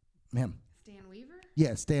 Him. Stan Weaver?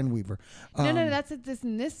 Yeah, Stan Weaver. No, that's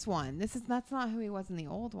in this one. That's not who he was in the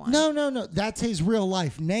old one. No. That's his real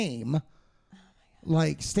life name.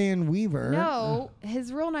 Like Stan Weaver. No,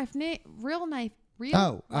 his real life name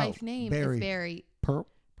Barry. is Barry Pearl.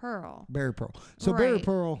 Barry Pearl. So Barry Right.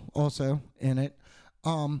 Pearl also in it.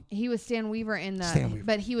 He was Stan Weaver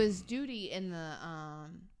but he was Duty in the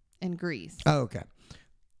in Grease. Oh, okay.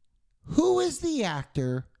 Who is the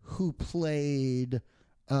actor who played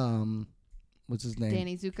what's his name?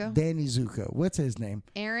 Danny Zuko. Danny Zuko. What's his name?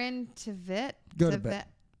 Aaron Tveit. Go to bed.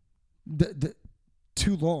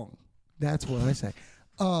 Too long. That's what I say.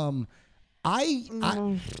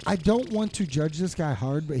 I don't want to judge this guy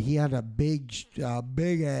hard, but he had a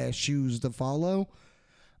big ass shoes to follow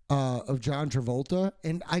of John Travolta,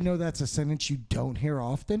 and I know that's a sentence you don't hear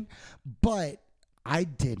often, but I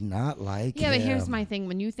did not like. Yeah, but here's my thing: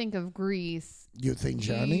 when you think of Grease, you think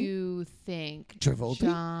Johnny? You think Travolta?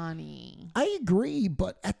 Johnny? I agree,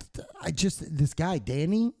 but this guy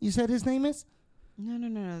Danny. You said his name is.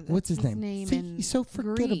 No. What's his name? See, in he's so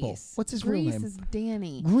forgettable. Grease. What's his real name? Grease is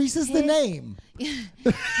Danny. Grease is the name. His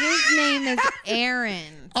name is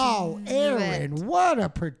Aaron. Oh, Aaron! What a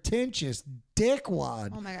pretentious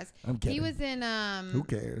dickwad. Oh my gosh. I'm kidding. He was in Who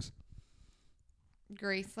cares?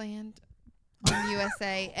 Graceland on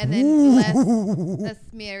USA, and then Les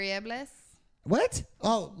Miserables. What?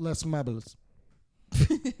 Oh, Les Miserables.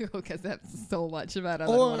 Because that's so much about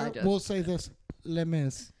other one I Or just. we'll say this: Les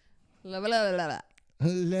Mis. La, la, la, la, la.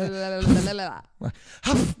 Le- La, la, la, la,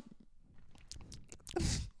 la.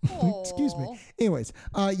 Excuse me. Anyways,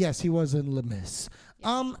 yes, he was in Les Mis.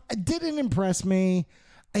 Didn't impress me.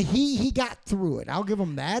 He got through it. I'll give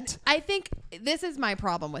him that. I think this is my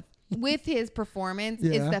problem with his performance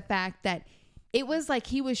Yeah. is the fact that it was like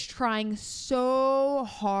he was trying so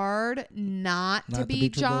hard not to be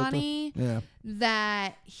Travolta. Johnny Yeah.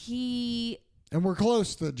 that he And we're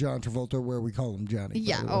close to John Travolta, where we call him Johnny. by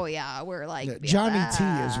yeah the way. oh yeah we're like Yeah, Johnny T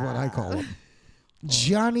is what I call him.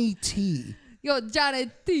 Johnny T. yo Johnny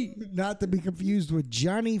T. Not to be confused with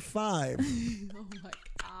Johnny 5. Oh my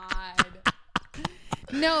god.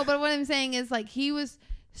 No, but what I'm saying is like he was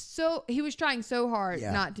trying so hard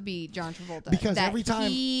Yeah. not to be John Travolta Because that every time-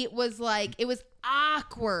 he was like it was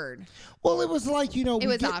awkward. Well, it was like, It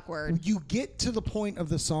was awkward. You get to the point of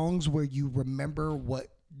the songs where you remember what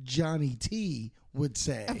Johnny T would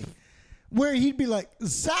say, where he'd be like,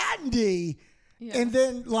 Sandy. Yeah. And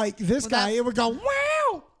then, like, this guy, that- it would go,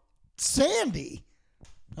 wow, Sandy.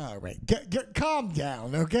 All right. Calm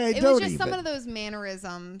down, okay? It was just some of those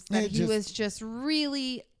mannerisms that It he just- was just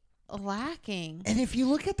really lacking. And if you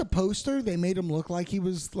look at the poster, they made him look like he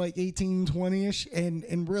was like 18, 20-ish. And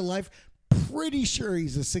in real life, pretty sure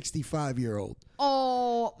he's a 65-year-old.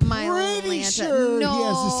 Oh, my Pretty Lanta. sure he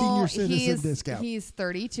has a senior No, citizen discount. He's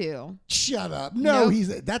 32. Shut up. No,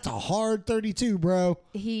 Nope. that's a hard 32, bro.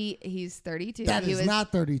 He's 32. That He is was,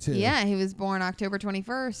 not 32. Yeah, he was born October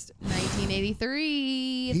 21st,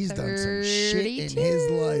 1983. He's done some shit in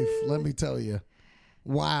his life, let me tell you.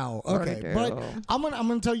 Wow. Okay. But I'm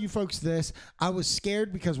gonna tell you folks this. I was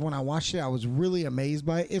scared because when I watched it, I was really amazed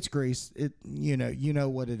by it. It's Grease. You know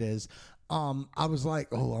what it is. I was like,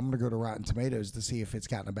 oh, I'm gonna go to Rotten Tomatoes to see if it's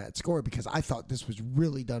gotten a bad score because I thought this was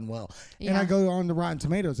really done well. And I go on to Rotten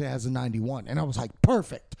Tomatoes, it has a 91, and I was like,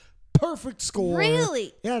 perfect score.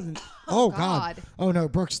 Really? Yeah. Oh God. Oh no,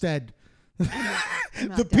 Brooke's dead. The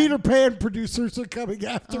dead. Peter Pan producers are coming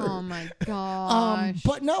after her. Oh my gosh.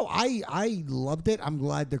 But no, I loved it. I'm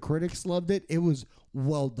glad the critics loved it. It was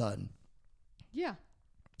well done. Yeah.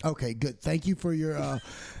 Okay, good. Thank you for your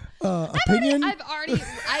opinion.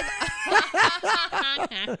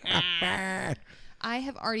 I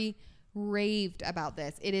have already raved about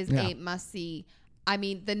this. It is a must see. I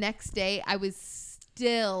mean, the next day I was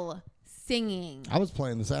still singing. I was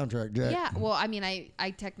playing the soundtrack, Jack. Yeah. Well, I mean,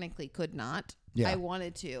 I technically could not. Yeah. I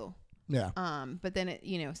wanted to. Yeah. But then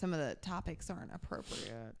some of the topics aren't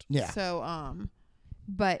appropriate. Yeah. So,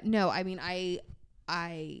 but no, I mean, I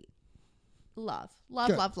love.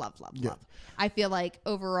 Yeah. I feel like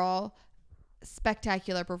overall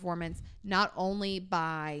spectacular performance, not only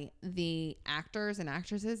by the actors and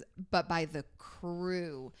actresses, but by the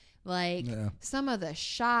crew. Like some of the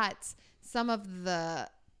shots, some of the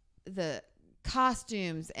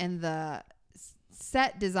costumes and the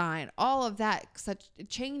set design, all of that such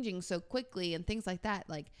changing so quickly and things like that.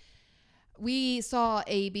 Like we saw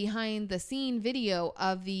a behind the scene video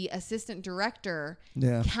of the assistant director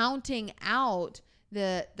counting out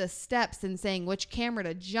the steps and saying which camera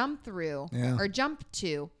to jump through or jump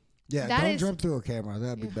to. Yeah, don't jump through a camera.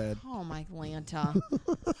 That'd be bad. Oh my Atlanta.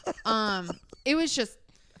 It was just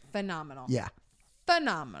phenomenal. Yeah.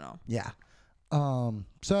 Phenomenal. Yeah.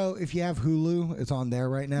 So if you have Hulu, it's on there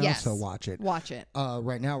right now. Yes. So watch it. Watch it.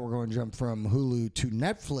 Right now we're going to jump from Hulu to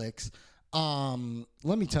Netflix.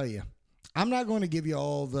 Let me tell you, I'm not going to give you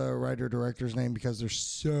all the writer-director's name because they're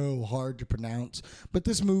so hard to pronounce. But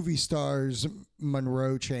this movie stars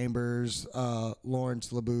Monroe Chambers,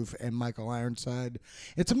 Lawrence LaBouffe, and Michael Ironside.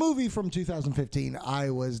 It's a movie from 2015. I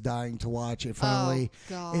was dying to watch it. Finally,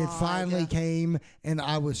 it finally came, and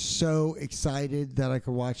I was so excited that I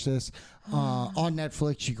could watch this on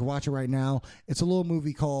Netflix. You can watch it right now. It's a little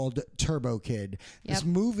movie called Turbo Kid. Yep. This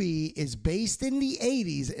movie is based in the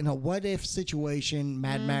 80s in a what-if situation,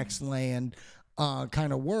 Mad Max land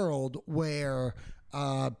kind of world where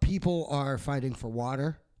people are fighting for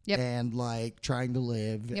water and like trying to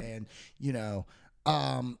live and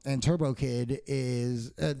and Turbo Kid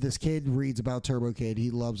is this kid reads about Turbo Kid.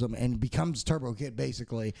 He loves him and becomes Turbo Kid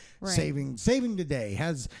basically, saving the day.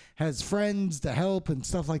 Has friends to help and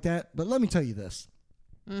stuff like that. But let me tell you this,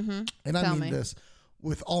 and I mean this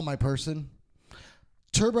with all my person.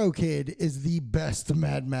 Turbo Kid is the best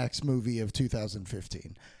Mad Max movie of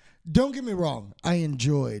 2015. Don't get me wrong. I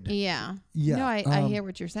enjoyed. Yeah. No, I hear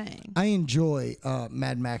what you're saying. I enjoy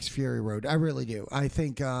Mad Max Fury Road. I really do. I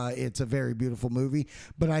think it's a very beautiful movie.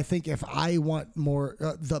 But I think if I want more,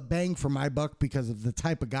 the bang for my buck because of the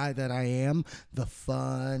type of guy that I am, the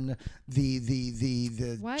fun, the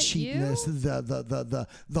cheapness,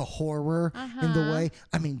 the horror in the way.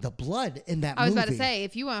 I mean, the blood in that movie. I was about to say,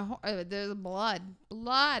 if you want, there's blood.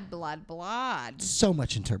 So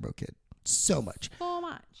much in Turbo Kid. So much. So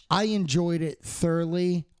much. I enjoyed it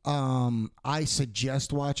thoroughly. I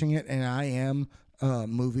suggest watching it, and I am a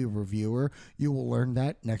movie reviewer. You will learn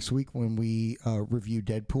that next week when we review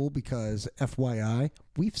Deadpool because, FYI,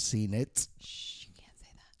 we've seen it. Shh, you can't say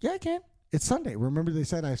that. Yeah, I can. It's Sunday. Remember they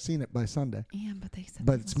said I've seen it by Sunday. Yeah, but they said.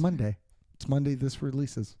 But it's Monday. It's Monday this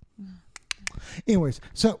releases. Anyways,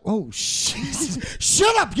 so,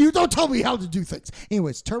 shut up. You don't tell me how to do things.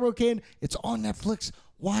 Anyways, Turbo Kid, it's on Netflix.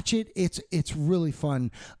 Watch it. It's really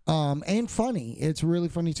fun and funny. It's really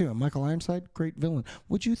funny, too. And Michael Ironside, great villain.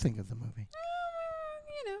 What'd you think of the movie?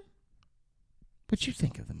 What'd you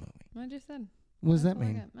think of the movie? I just said. What does that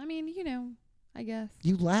mean? I mean, I guess.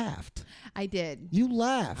 You laughed. I did. You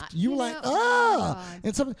laughed. You like,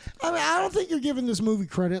 and something. I mean, I don't think you're giving this movie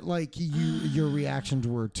credit like your reactions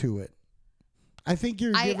were to it. I think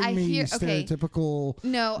you're giving me stereotypical. Okay.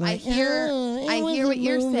 No, like, I hear what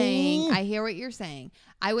you're saying. I hear what you're saying.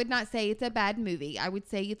 I would not say it's a bad movie. I would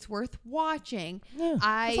say it's worth watching. Yeah,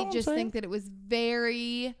 I just think that it was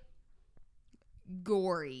very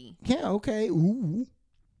gory. Yeah. Okay. Ooh.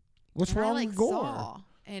 What's wrong with gore? Saw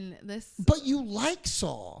and this. But you like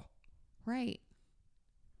Saw, right?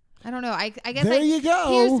 I don't know. I guess there you go.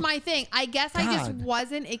 Here's my thing. I guess I just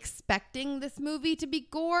wasn't expecting this movie to be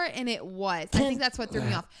gore, and it was. I think that's what threw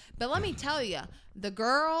me off. But let me tell you, the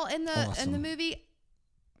girl in the movie,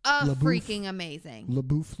 freaking amazing.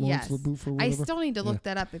 LaBouffe, Lawrence LaBouffe, or whatever. I still need to look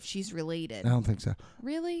that up if she's related. I don't think so.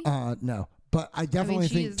 Really? No. But I definitely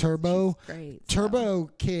think Turbo she's great, Turbo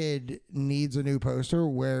Kid needs a new poster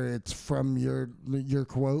where it's from your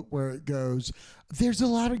quote where it goes, "There's a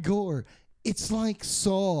lot of gore. It's like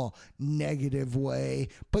Saw, negative way,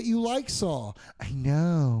 but you like Saw." I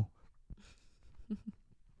know.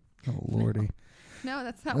 Oh Lordy. No,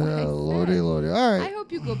 that's not what I said. Lordy. All right. I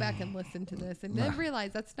hope you go back and listen to this and then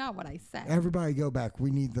realize that's not what I said. Everybody go back.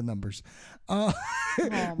 We need the numbers. my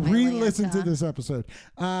Re-listen to Lanta. this episode.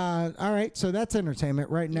 All right. So that's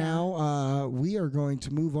entertainment. Right now, we are going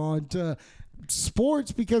to move on to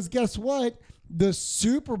sports because guess what? The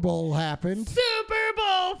Super Bowl happened. Super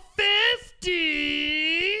Bowl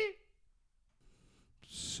 50.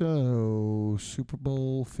 So Super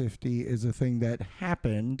Bowl 50 is a thing that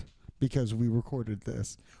happened because we recorded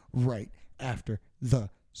this right after the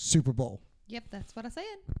Super Bowl. Yep, that's what I said.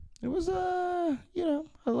 It was,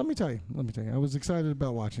 let me tell you, I was excited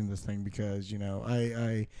about watching this thing because,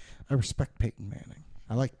 I respect Peyton Manning.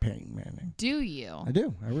 I like Peyton Manning. Do you? I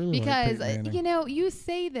do. I really because like Peyton Manning. you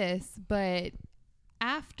say this, but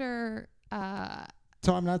after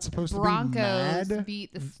So I'm not supposed to be Broncos mad?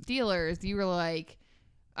 beat the Steelers, you were like,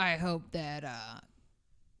 I hope that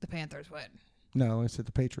the Panthers win. No, I said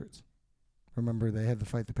the Patriots. Remember, they had to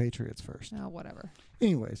fight the Patriots first. Oh, whatever.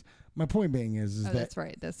 Anyways, my point being is that... That's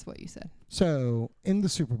right. That's what you said. So, in the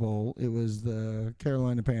Super Bowl, it was the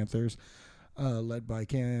Carolina Panthers, led by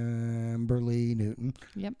Kimberly Newton.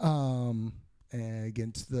 Yep.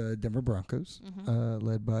 Against the Denver Broncos, Mm-hmm.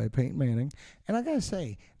 led by Peyton Manning. And I got to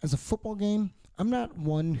say, as a football game, I'm not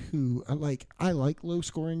one who... I like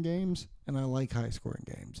low-scoring games, and I like high-scoring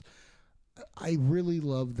games. I really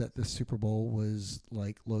love that the Super Bowl was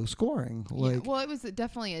low scoring. Well, it was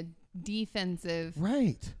definitely a defensive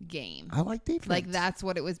game. I like defense. That's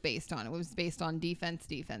what it was based on. It was based on defense.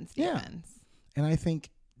 Yeah. And I think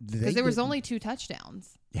because there was only 2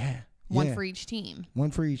 touchdowns. Yeah. One for each team. One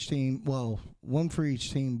for each team. Well, one for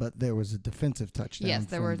each team, but there was a defensive touchdown. Yes,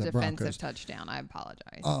 there was a defensive Broncos. touchdown. I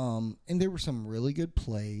apologize. And there were some really good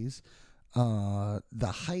plays. The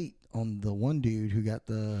height on the one dude who got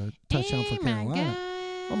the touchdown for Carolina.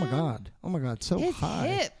 Oh my God, so his high.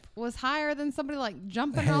 His hip was higher than somebody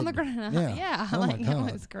jumping on the ground. Yeah. Oh my God.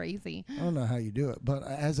 It was crazy. I don't know how you do it, but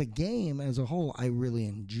as a game as a whole, I really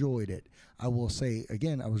enjoyed it. I will say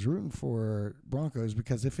again, I was rooting for Broncos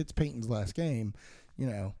because if it's Peyton's last game,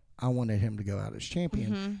 I wanted him to go out as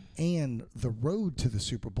champion. Mm-hmm. And the road to the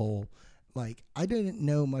Super Bowl. I didn't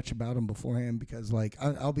know much about him beforehand because,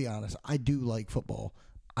 I'll be honest, I do like football.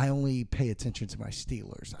 I only pay attention to my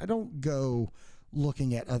Steelers. I don't go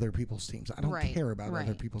looking at other people's teams. I don't care about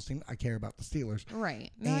other people's teams. I care about the Steelers. Right.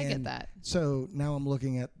 No, I get that. So now I'm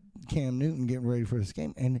looking at Cam Newton getting ready for this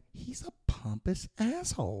game, and he's a pompous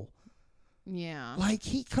asshole. Yeah.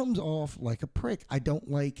 He comes off like a prick. I don't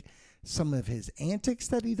like some of his antics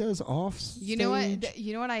that he does off stage. You know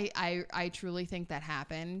what I truly think that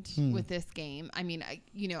happened with this game. I mean,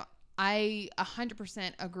 I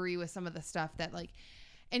 100% agree with some of the stuff that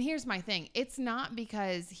and here's my thing. It's not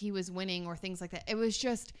because he was winning or things like that. It was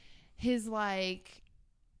just his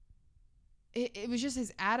it was just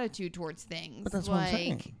his attitude towards things. But that's what I'm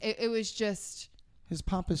saying. It was just his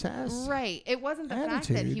pompous ass. Right. It wasn't the fact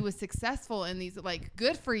that he was successful in these,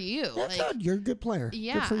 good for you. That's good. You're a good player.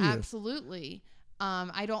 Yeah, good for you. Absolutely.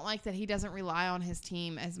 I don't like that he doesn't rely on his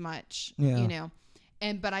team as much,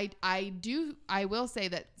 but I will say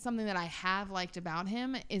that something that I have liked about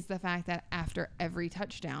him is the fact that after every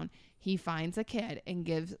touchdown, he finds a kid and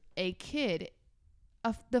gives a kid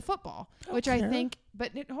the football, which I think,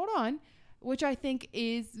 hold on, which I think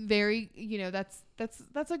is very,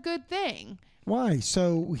 that's a good thing. Why?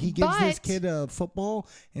 So he gives this kid a football,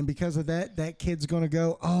 and because of that kid's going to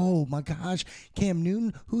go, oh, my gosh, Cam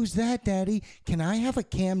Newton? Who's that, Daddy? Can I have a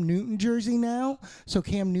Cam Newton jersey now so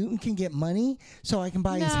Cam Newton can get money so I can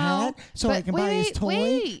buy his hat, so I can buy his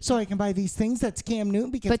toy, so I can buy these things? That's Cam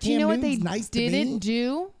Newton because Cam Newton's nice to me. But you know what they didn't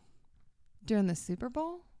do during the Super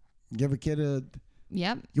Bowl? Give a kid a...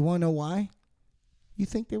 Yep. You want to know why? You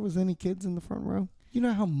think there was any kids in the front row? You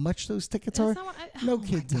know how much those tickets are? No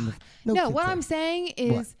kids in the... No, what I'm saying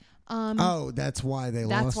is... that's why they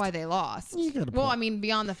lost. That's why they lost. Well, I mean,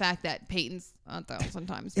 beyond the fact that Peyton's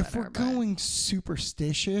sometimes better. If we're going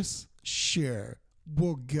superstitious, sure,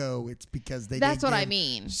 we'll go. It's because they... That's what I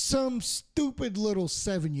mean. Some stupid little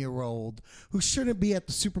 7-year-old who shouldn't be at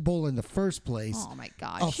the Super Bowl in the first place. Oh, my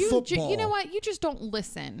gosh. Football. You know what? You just don't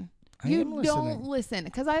listen. You don't listen.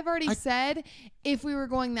 Because I've already said if we were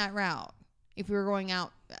going that route, if we were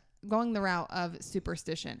going the route of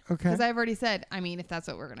superstition. Okay. Because I've already said, I mean, if that's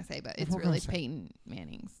what we're going to say, but it's really Peyton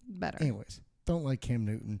Manning's better. Anyways, don't like Cam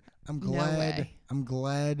Newton. I'm glad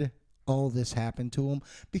all this happened to him,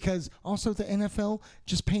 because also the NFL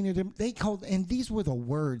just painted him. They called, and these were the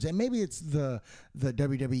words, and maybe it's the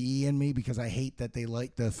WWE in me, because I hate that they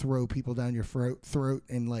like to throw people down your throat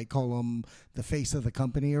and like call them the face of the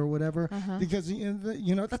company or whatever, because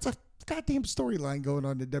that's a goddamn storyline going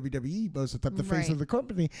on in WWE most of the time, the face of the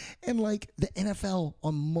company. And like the NFL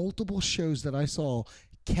on multiple shows that I saw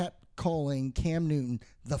kept calling Cam Newton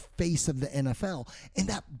the face of the NFL, and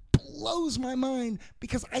that blows my mind,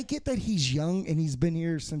 because I get that he's young and he's been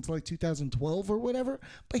here since like 2012 or whatever,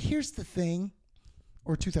 but here's the thing,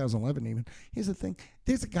 or 2011 even. Here's the thing: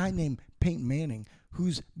 there's a guy named Peyton Manning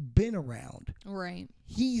who's been around. Right.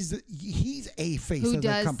 He's a face Who of the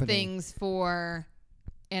does company. things for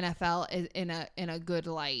NFL in a good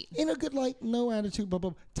light. In a good light, no attitude, blah,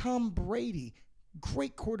 blah, blah. Tom Brady,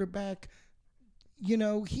 great quarterback. You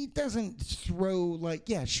know, he doesn't throw like,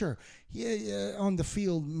 yeah, sure. Yeah, on the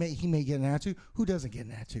field, he may get an attitude. Who doesn't get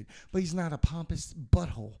an attitude? But he's not a pompous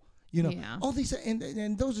butthole. You know, all these,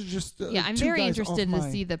 and those are just I'm two very guys interested off to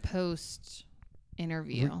my see the post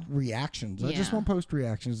interview reactions. I just Yeah. want post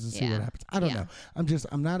reactions to see what happens. I don't Yeah. know.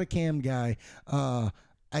 I'm not a Cam guy. but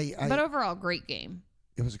overall, great game.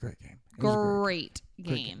 It was a great game. It was a Great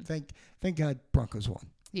great game. Thank God Broncos won.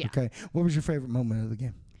 Yeah. Okay. What was your favorite moment of the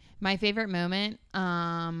game? My favorite moment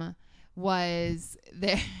was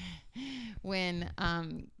there when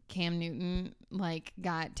Cam Newton like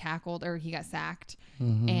got tackled, or he got sacked,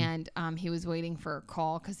 and he was waiting for a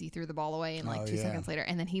call because he threw the ball away, and like 2 seconds later,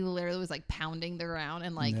 and then he literally was like pounding the ground,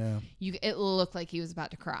 and like it looked like he was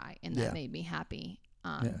about to cry, and that made me happy,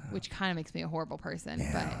 which kind of makes me a horrible person,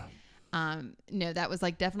 but no, that was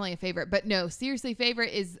like definitely a favorite. But no, seriously,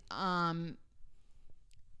 favorite is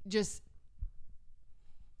just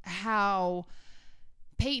how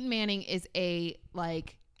Peyton Manning is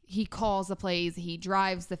he calls the plays, he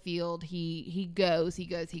drives the field, he goes.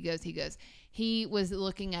 He was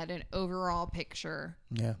looking at an overall picture.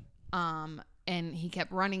 Yeah. And he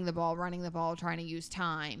kept running the ball, trying to use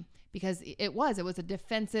time, because it was a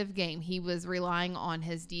defensive game. He was relying on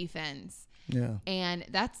his defense. Yeah. And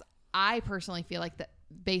I personally feel like that,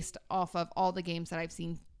 based off of all the games that I've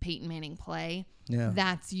seen Peyton Manning play,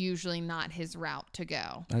 that's usually not his route to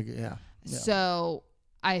go. So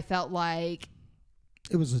I felt like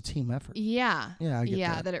it was a team effort. Yeah. Yeah, I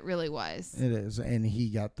get that it really was. It is. And he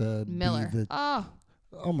got the Miller.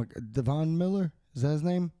 Oh my God. Devon Miller? Is that his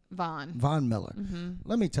name? Von Miller. Mm-hmm.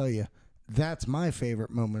 Let me tell you, that's my favorite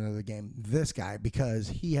moment of the game. This guy, because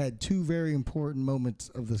he had two very important moments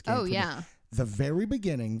of this game. Oh, yeah. Me. The very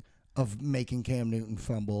beginning of making Cam Newton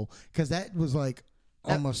fumble, because that was like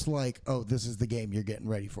almost like, oh, this is the game you're getting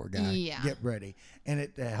ready for, guy. Yeah. Get ready. And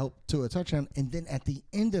it helped to a touchdown. And then at the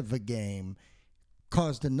end of the game,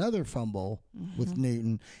 caused another fumble with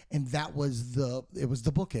Newton, and that was the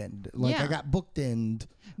bookend. Like, I got bookend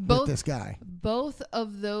with this guy. Both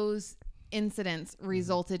of those incidents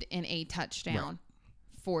resulted in a touchdown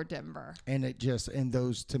for Denver. And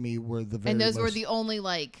those to me were the very And those were the only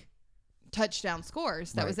like touchdown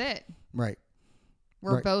scores. That was it. Right.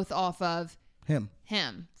 We're both off of him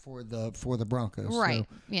for the Broncos. Right.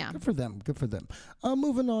 So, yeah. Good for them.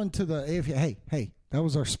 Moving on to the AFC. Hey, that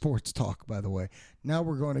was our sports talk, by the way. Now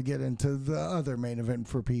we're going to get into the other main event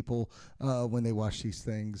for people when they watch these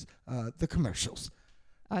things, the commercials.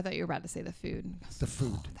 Oh, I thought you were about to say the food. The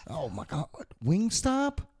food. Oh my God.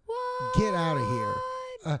 Wingstop? What? Get out of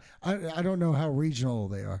here. I don't know how regional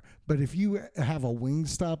they are, but if you have a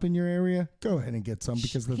Wingstop in your area, go ahead and get some,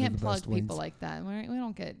 because they're the best wings. Can't plug people like that. We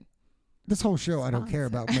don't get. This whole show, I don't care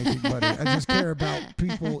about making money. I just care about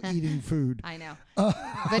people eating food. I know.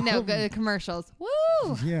 But no, go to commercials.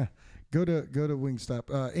 Woo! Yeah. Go to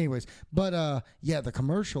Wingstop. Anyways, but the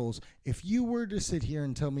commercials. If you were to sit here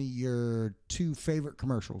and tell me your two favorite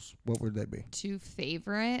commercials, what would they be? Two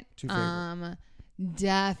favorite.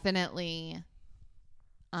 Definitely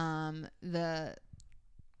the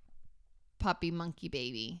Puppy Monkey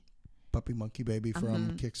Baby. Puppy Monkey Baby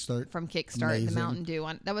from Kickstart. From Kickstart, Amazing. the Mountain Dew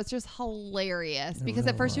one. That was just hilarious, because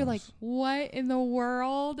at first you're like, what in the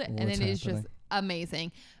world? And then it's just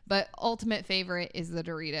amazing. But ultimate favorite is the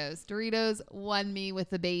Doritos. Doritos won me with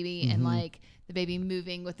the baby, and like the baby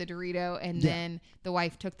moving with the Dorito, and then the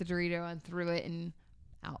wife took the Dorito and threw it, and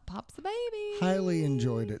out pops the baby. Highly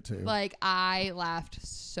enjoyed it too. Like, I laughed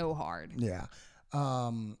so hard. Yeah.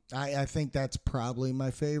 I think that's probably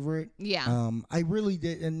my favorite. Yeah. I really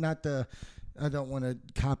did, and I don't want to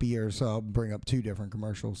copy yours, so I'll bring up two different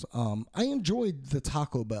commercials. I enjoyed the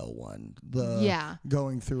Taco Bell one.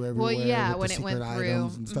 Going through everywhere. Well, yeah, with when the it went secret through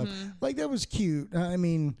items and stuff. Like, that was cute. I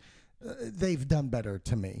mean, they've done better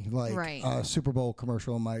to me. Like Right. Super Bowl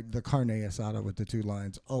commercial, the carne asada with the 2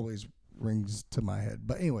 lines always rings to my head.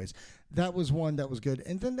 But anyways, that was one that was good.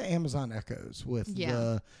 And then the Amazon Echoes with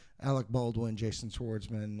the Alec Baldwin, Jason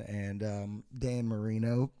Schwartzman, and Dan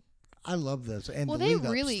Marino. I love this. And Well, the they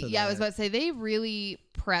lead-ups really, to I was that. about to say, they really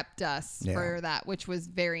prepped us Yeah. for that, which was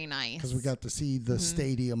very nice. Because we got to see the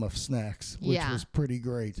stadium of snacks, which Yeah. was pretty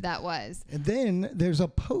great. That was. And then there's a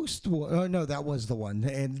post one. Oh, no, that was the one.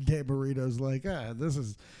 And Dan Marino's like, this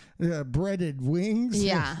is breaded wings.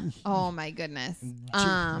 Yeah. Oh, my goodness.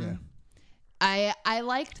 Yeah. I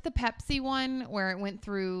liked the Pepsi one where it went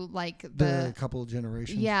through like The couple of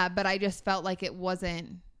generations. yeah, but I just felt like it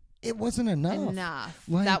wasn't It wasn't enough. enough.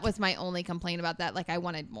 Like- That was my only complaint about that. Like I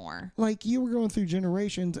wanted more. Like you were going through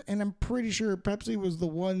generations, and I'm pretty sure Pepsi was the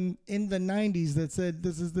one in the 90s that said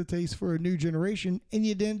this is the taste for a new generation, and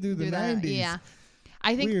you didn't do the Do that. 90s. Yeah.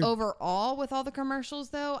 I think Weird. overall with all the commercials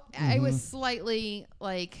though, I was slightly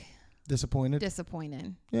like Disappointed?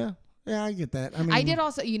 disappointed. Yeah. Yeah, I get that. I mean, I did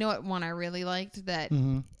also, you know what one I really liked that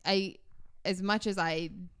Mm-hmm. as much as I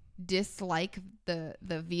dislike the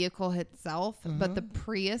vehicle itself, but the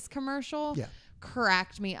Prius commercial Yeah.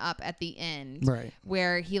 cracked me up at the end. Right.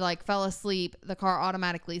 Where he like fell asleep, the car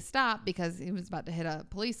automatically stopped because he was about to hit a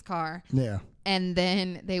police car. Yeah. And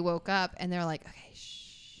then they woke up and they're like, okay,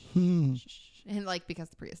 shh. Hmm. And like, because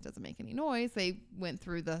the Prius doesn't make any noise, they went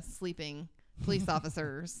through the sleeping police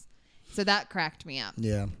officers. So that cracked me up.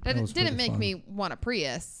 Yeah. That was didn't pretty make fun. me want a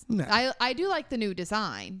Prius. No. I do like the new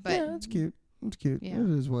design, but Yeah, it's cute. It's cute. Yeah. It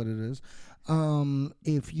is what it is.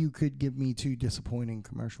 If you could give me 2 disappointing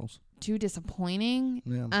commercials. too disappointing.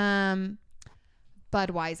 Yeah.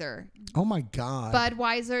 Budweiser. Oh my God.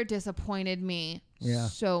 Budweiser disappointed me Yeah.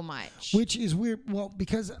 so much. Which is weird. Well,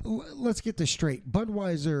 because let's get this straight.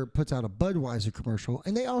 Budweiser puts out a Budweiser commercial,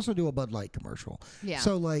 and they also do a Bud Light commercial. Yeah.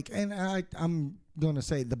 So, like, and I'm going to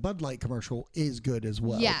say the Bud Light commercial is good as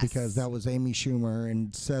well. Yes. Because that was Amy Schumer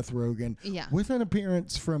and Seth Rogen. Yeah. With an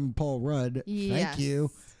appearance from Paul Rudd. Yes. Thank you.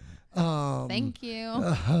 Thank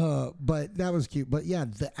you. But that was cute. But yeah,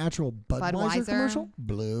 the actual Budweiser commercial,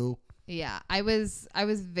 blue. Yeah, I was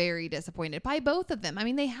very disappointed by both of them. I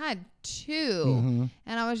mean, they had 2,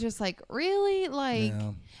 and I was just like, really? Like,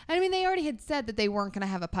 Yeah. I mean, they already had said that they weren't going to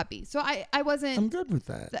have a puppy, so I wasn't. I'm good with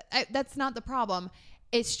that. That's not the problem.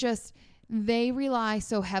 It's just they rely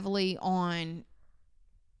so heavily on,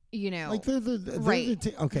 Like they're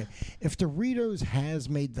right. okay. If Doritos has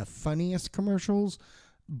made the funniest commercials,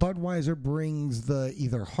 Budweiser brings the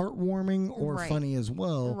either heartwarming or Right. funny as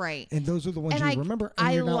well. Right. And those are the ones And you I remember,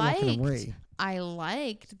 and you're not walking away. I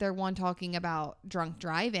liked their one talking about drunk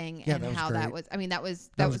driving Yeah, and that was how great. that was. I mean, that was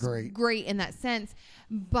great. great in that sense.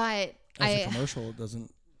 But As a commercial, it doesn't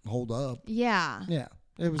hold up. yeah. Yeah.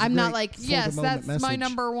 It was I'm not great like, yes, for-the-moment that's my message.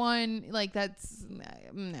 number one. Like, that's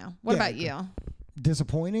no. What Yeah, about okay. you?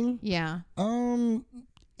 Disappointing? Yeah.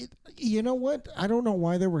 You know what? I don't know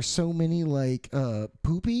why there were so many like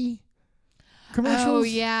poopy commercials. Oh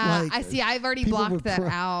yeah, Like, I see. I've already people blocked with that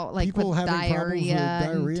out. Like people with having diarrhea,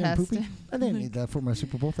 problems with diarrhea and pooping. intestine. I didn't need that for my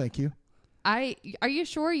Super Bowl. Thank you. Are you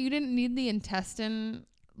sure you didn't need the intestine?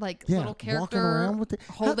 Like Yeah, little walking character around with it.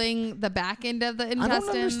 holding the back end of the intestine. I don't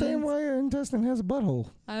understand why your intestine has a butthole.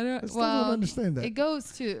 I don't. I still well, don't understand that. It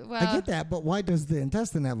goes to. Well, I get that, but why does the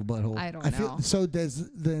intestine have a butthole? I don't feel, know. So does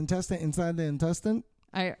the intestine inside the intestine?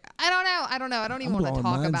 I don't know. I don't know. I don't even I'm want to blowing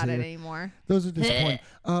talk minds about it here. anymore. Those are disappointing.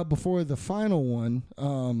 Before the final one,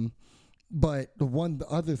 but the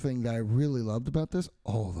other thing that I really loved about this,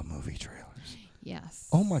 all the movie trailers. Yes.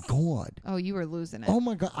 Oh my God. Oh, you were losing it. Oh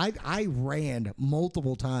my God. I ran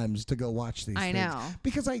multiple times to go watch these I things. know.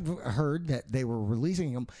 Because I heard that they were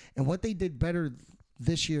releasing them, and what they did better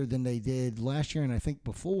this year than they did last year and I think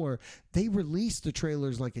before, they released the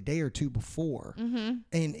trailers like a day or two before. Mm-hmm.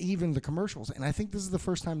 And even the commercials. And I think this is the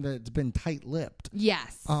first time that it's been tight-lipped.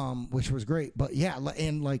 Yes. Which was great. But yeah,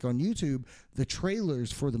 and like on YouTube, the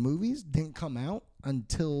trailers for the movies didn't come out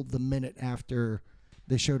until the minute after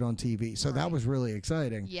they showed on TV. So that was really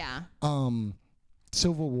exciting. Yeah.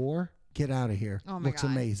 Civil War, get out of here. Oh my Looks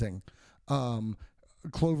God. amazing. 10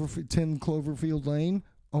 Cloverfield Lane,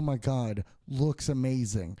 oh my God, looks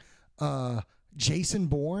amazing. Jason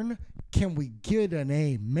Bourne, can we get an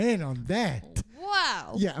amen on that?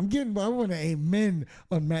 Wow. Yeah, I want an amen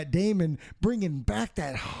on Matt Damon bringing back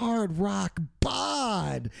that hard rock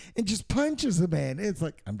bod and just punches the man. It's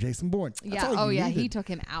like, I'm Jason Bourne. That's Yeah. all Oh you yeah. needed. He took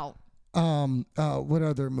him out. What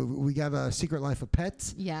other movie? We got a Secret Life of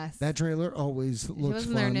Pets. Yes. That trailer always looks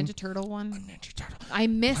Wasn't there a fun. Ninja Turtle one? Ninja Turtle. I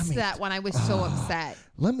missed that one. I was so upset.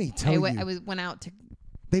 Let me tell you. I went out to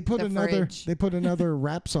They put the another. fridge. They put another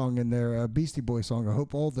rap song in there, a Beastie Boy song. I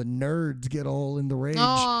hope all the nerds get all in the rage.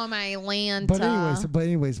 Oh my Lanta.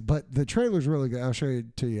 But the trailer's really good. I'll show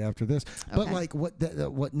it to you after this. But Okay. like what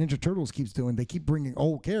Ninja Turtles keeps doing, they keep bringing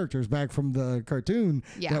old characters back from the cartoon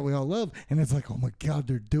Yeah. that we all love, and it's like, oh my god,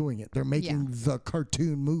 they're doing it. They're making the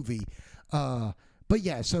cartoon movie. But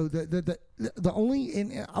yeah, so the only,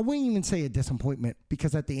 and I wouldn't even say a disappointment,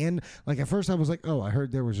 because at the end, like at first I was like, oh, I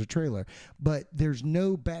heard there was a trailer, but there's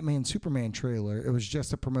no Batman Superman trailer. It was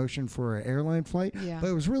just a promotion for an airline flight. Yeah. But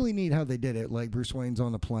it was really neat how they did it. Like Bruce Wayne's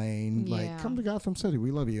on a plane, like, Yeah. come to Gotham City,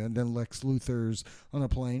 we love you. And then Lex Luthor's on a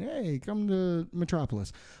plane, hey, come to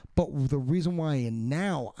Metropolis. But the reason why, and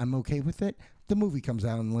now I'm okay with it, the movie comes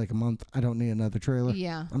out in like a month. I don't need another trailer.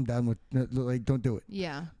 Yeah. I'm done with, like, don't do it.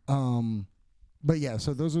 Yeah. But yeah,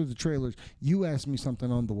 so those are the trailers. You asked me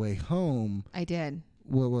something on the way home. I did.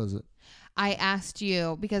 What was it? I asked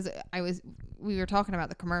you because we were talking about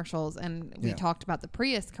the commercials, and we Yeah. talked about the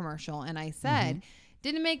Prius commercial, and I said,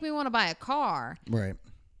 didn't make me want to buy a car. Right.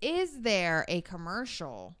 Is there a car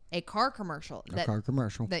commercial A car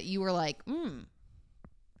commercial. that you were like,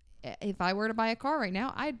 if I were to buy a car right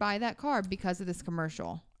now, I'd buy that car because of this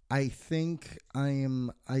commercial? I think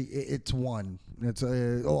it's one. It's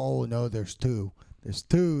oh no, there's two. There's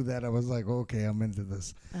two that I was like, okay, I'm into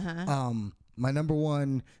this. My number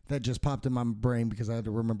one that just popped in my brain because I had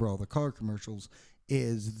to remember all the car commercials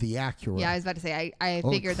is the Acura. Yeah, I was about to say, I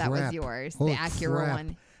Holy figured that was crap. yours, Holy the Acura crap.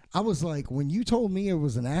 one. I was like, when you told me it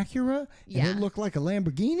was an Acura Yeah. and it looked like a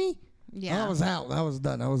Lamborghini, Yeah. I was out. I was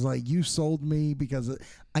done. I was like, you sold me, because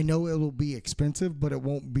I know it'll be expensive, but it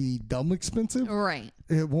won't be dumb expensive. Right.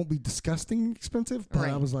 It won't be disgusting expensive. But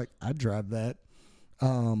I Right. was like, I'd drive that.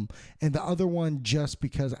 And the other one, just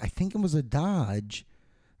because I think it was a Dodge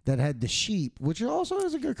that had the sheep, which also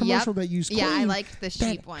is a good commercial that used Yeah, I Queen, liked the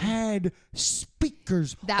sheep that one. had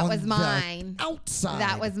speakers. That on was the mine. outside.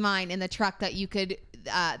 That was mine in the truck that you could,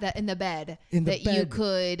 that in the bed, In the that you bed.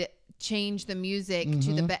 could change the music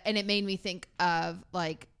to the bed. And it made me think of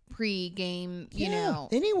like pre-game, you know.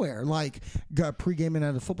 anywhere, like got pre-gaming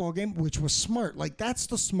at a football game, which was smart. Like that's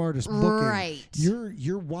the smartest booking. Right.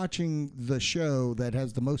 You're watching the show that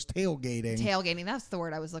has the most tailgating. Tailgating, that's the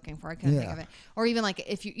word I was looking for. I couldn't think Yeah. of it. Or even like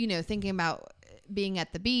if you know, thinking about being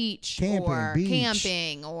at the beach Camping, or beach.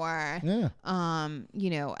 camping or Yeah. you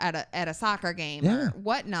know, at a soccer game Yeah. or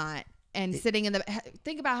whatnot, and sitting in the,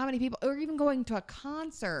 think about how many people, or even going to a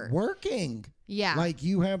concert. Working. Yeah. Like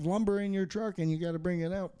you have lumber in your truck and you got to bring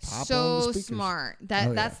it out. Pop on the So speakers. smart. Oh, yeah.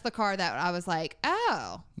 That's the car that I was like,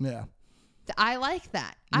 oh, Yeah. I like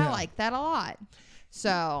that. Yeah. I like that a lot.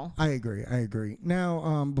 So I agree.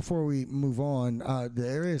 Now, before we move on,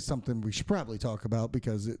 there is something we should probably talk about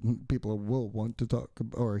because people will want to talk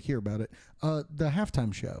or hear about it. The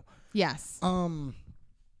halftime show. yes.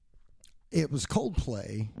 It was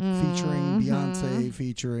Coldplay Mm-hmm. featuring Beyonce,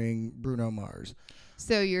 featuring Bruno Mars.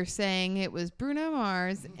 So you're saying it was Bruno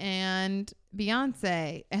Mars and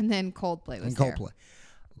Beyonce, and then Coldplay was And there. Coldplay.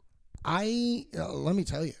 Let me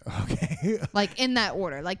tell you, okay. Like in that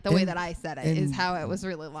order, like the way And- that I said it and- is how it was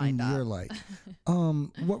really lined And you're up. like,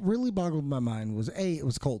 what really boggled my mind was it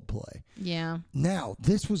was Coldplay. Yeah. Now,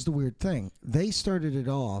 this was the weird thing. They started it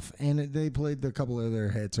off, and they played a couple of their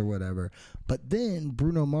hits or whatever. But then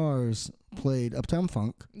Bruno Mars played Uptown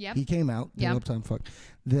Funk. Yep. He came out, did Yep. Uptown Funk.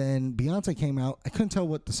 Then Beyonce came out. I couldn't tell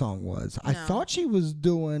what the song was. I No. thought she was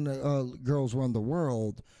doing Girls Run the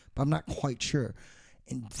World, but I'm not quite sure.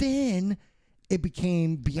 And then it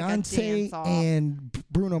became Beyonce dance-off. and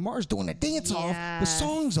Bruno Mars doing a dance-off with Yes.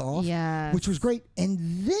 songs off, Yes. which was great.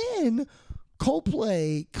 And then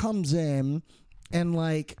Coldplay comes in and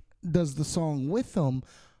like does the song with them,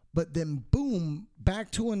 but then boom,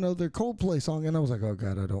 back to another Coldplay song, and I was like, oh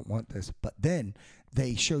god, I don't want this. But then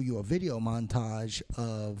they show you a video montage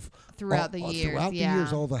of Throughout the years, throughout yeah. the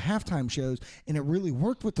years, all the halftime shows, and it really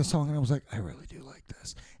worked with the song. And I was like, I really do like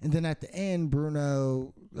this. And then at the end,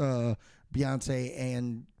 Bruno, Beyonce,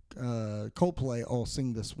 and Coldplay all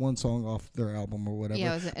sing this one song off their album or whatever.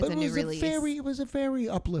 Yeah, it's But a new release. It was a very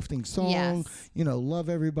uplifting song. Yes. You know, love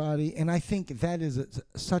everybody, and I think that is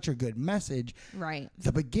such a good message. Right.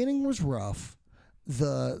 The beginning was rough.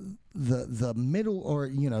 The middle, or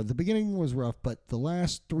the beginning was rough, but the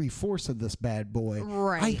last 3/4 of this bad boy,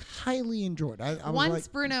 Right. I highly enjoyed. I was Once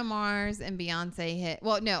like, Bruno Mars and Beyonce hit,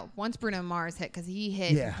 well, no, once Bruno Mars hit, because he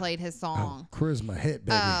hit Yeah. and played his oh, song. charisma hit,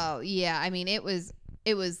 baby. Oh, yeah. I mean, it was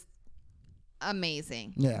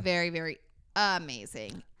amazing. Yeah. Very, very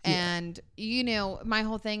amazing. Yeah. And, my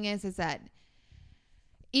whole thing is that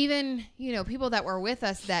even, people that were with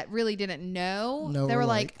us that really didn't know, No, they were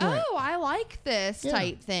like, right. oh, I like this Yeah.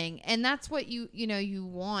 type thing. And that's what you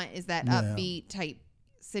want is that upbeat type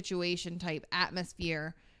situation, type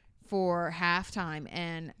atmosphere for halftime.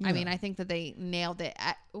 And I mean, I think that they nailed it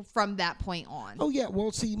from that point on. Oh yeah,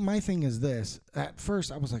 well, see, my thing is this. At first,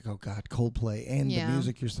 I was like, "Oh God, Coldplay and the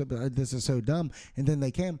music. This is so dumb." And then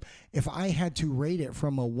they came. If I had to rate it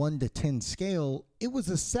from a 1 to 10 scale, it was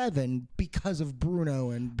a 7 because of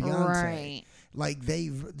Bruno and Beyonce. Right. Like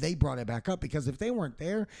they brought it back up, because if they weren't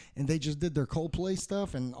there and they just did their Coldplay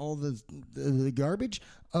stuff and all the garbage,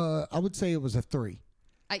 I would say it was a 3.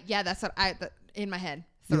 That's what in my head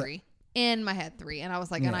 3. In my head 3, and I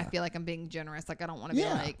was like, and I feel like I'm being generous. Like I don't want to be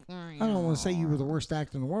like, I don't want to say you were the worst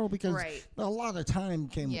actor in the world, because a lot of time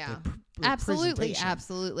came with the absolutely.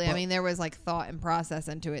 presentation. I mean, there was like thought and process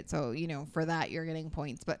into it, so for that you're getting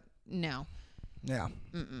points, but no. Yeah.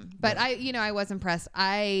 But I was impressed.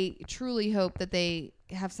 I truly hope that they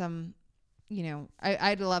have some,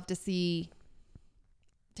 I'd love to see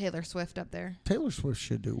Taylor Swift up there. Taylor Swift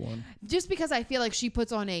should do one. Just because I feel like she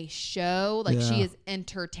puts on a show, like she is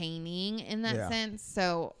entertaining in that sense.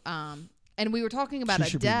 So, and we were talking about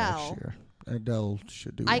she Adele. Should be next year. Adele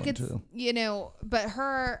should do one too. But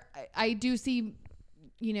her, I do see,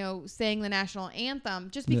 saying the national anthem,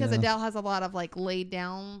 just because Adele has a lot of like laid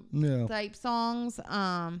down type songs.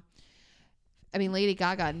 I mean, Lady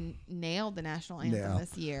Gaga nailed the national anthem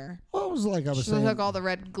this year. Well, it was like I was she saying. She took all the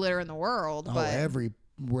red glitter in the world. Oh, but every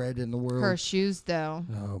red in the world. Her shoes, though.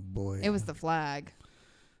 Oh, boy. It was the flag.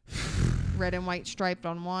 Red and white striped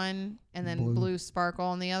on one, and then blue sparkle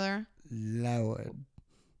on the other. Lord.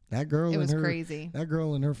 That girl. It was crazy. That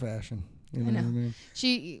girl in her fashion. You know what I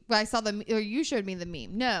mean? I saw or you showed me the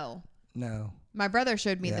meme. No. My brother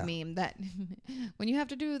showed me the meme that when you have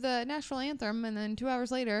to do the national anthem and then 2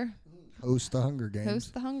 hours later host the Hunger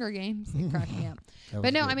Games. It cracked me up.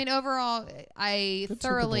 But no, good. I mean, overall, I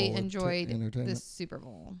thoroughly enjoyed this Super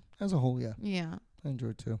Bowl. As a whole, yeah. Yeah. I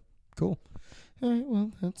enjoyed it too. Cool. All right,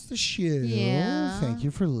 well, that's the show. Yeah. Thank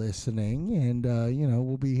you for listening. And,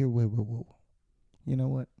 we'll be here. Whoa. You know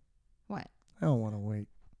what? What? I don't want to wait.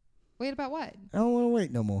 Wait about what? I don't want to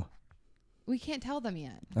wait no more. We can't tell them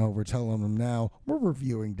yet. Oh, we're telling them now. We're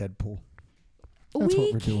reviewing Deadpool. That's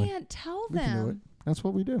what we're doing. We can't tell them. We can do it. That's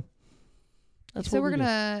what we do. So we're going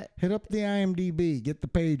to hit up the IMDb, get the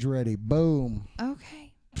page ready. Boom.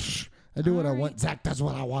 Okay. I do what I want. Zach does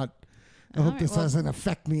what I want. I hope this doesn't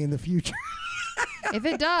affect me in the future. If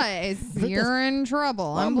it does, you're in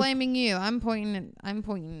trouble. I'm blaming you. I'm pointing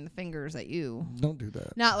the fingers at you. Don't do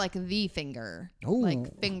that. Not like the finger. Ooh.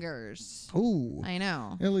 Like fingers. Ooh. I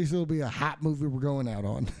know. At least it'll be a hot movie we're going out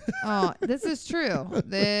on. Oh, this is true.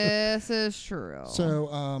 This is true.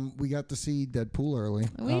 So, we got to see Deadpool early.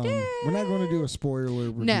 We did. We're not going to do a spoiler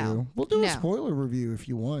review. No. We'll do a spoiler review if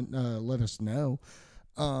you want. Let us know.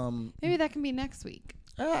 Maybe that can be next week.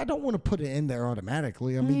 I don't want to put it in there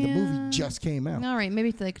automatically. I mean, the movie just came out. All right, maybe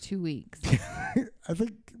it's like 2 weeks. I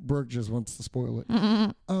think Brooke just wants to spoil it.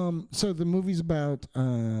 So the movie's about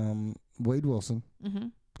Wade Wilson,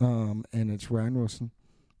 and it's Ryan Wilson.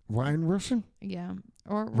 Ryan Wilson? Yeah,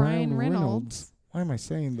 or Ryan Reynolds. Why am I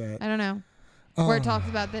saying that? I don't know. Where it talks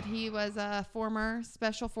about that he was a former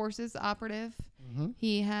Special Forces operative.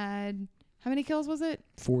 He had, how many kills was it?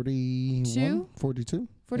 41? 42?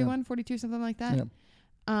 41, 42, something like that. Yeah.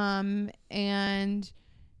 And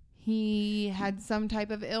he had some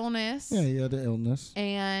type of illness. Yeah, he had an illness.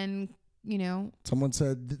 And, someone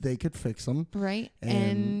said that they could fix him. Right.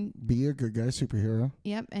 And be a good guy superhero.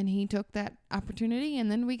 Yep. And he took that opportunity, and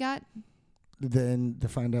then Then to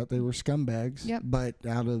find out they were scumbags. Yep. But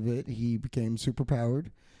out of it, he became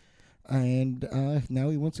superpowered. And now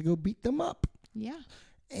he wants to go beat them up. Yeah.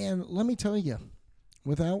 And let me tell you,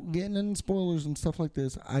 without getting into spoilers and stuff like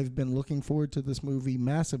this, I've been looking forward to this movie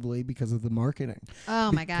massively because of the marketing.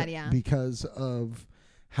 Oh, my God, yeah. Because of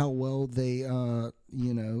how well they,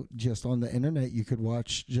 just on the internet, you could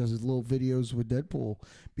watch just little videos with Deadpool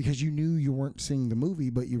because you knew you weren't seeing the movie,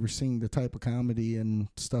 but you were seeing the type of comedy and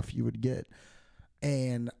stuff you would get.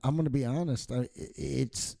 And I'm going to be honest,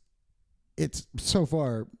 it's so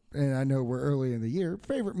far, and I know we're early in the year,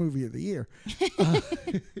 favorite movie of the year.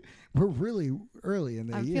 We're really early in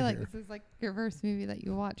the year. I feel like this is like your first movie that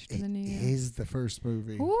you watched in the new year. It is the first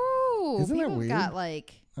movie. Ooh. Isn't that weird?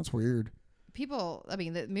 That's weird. People, I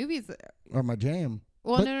mean, the movies are my jam.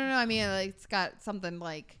 Well, no. I mean, like, it's got something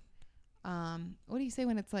like, what do you say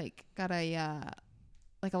when it's like got a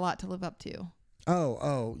lot to live up to?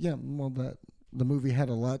 Oh, yeah. Well, the movie had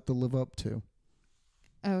a lot to live up to.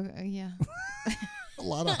 Oh, yeah. a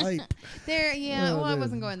lot of hype. Well, I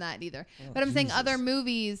wasn't going that either. But I'm saying other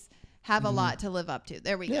movies have a lot to live up to.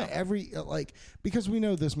 There we go. Because we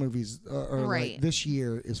know this movie's Right. like this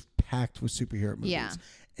year is packed with superhero movies. Yeah.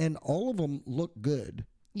 And all of them look good.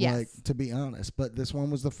 Yes. Like, to be honest, but this one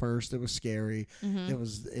was the first. It was scary.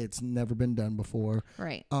 It's never been done before.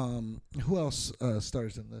 Right. Who else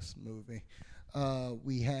stars in this movie?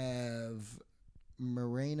 We have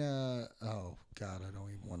Marina. Oh God, I don't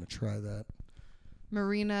even want to try that.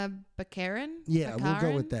 Marina Baccarin? Yeah, we'll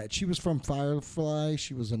go with Baccarin? that. She was from Firefly.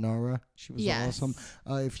 She was Inara. She was Yes. awesome.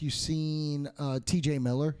 If you've seen T.J.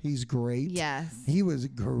 Miller, he's great. Yes. He was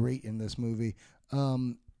great in this movie.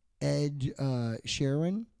 Ed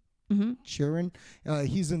Sheeran. Mm-hmm. Sheeran.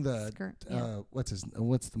 He's in the Skirt, yeah.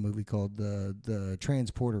 what's the movie called? The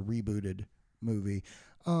Transporter rebooted movie.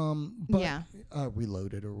 But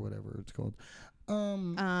Reloaded or whatever it's called.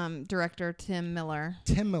 Director Tim Miller.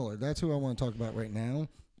 Tim Miller. That's who I want to talk about right now.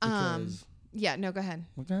 Because, Yeah, no, go ahead.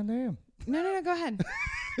 well, goddamn. No, go ahead.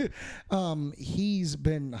 He's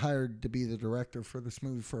been hired to be the director for this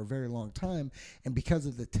movie for a very long time, and because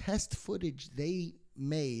of the test footage they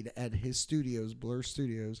made at his studios, Blur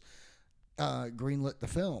Studios, greenlit the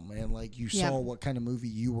film, and like you saw what kind of movie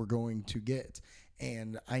you were going to get.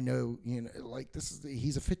 And I know, like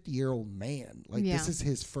he's a 50-year-old man. Like this is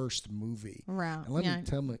his first movie. Right. And let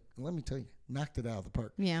me tell you, knocked it out of the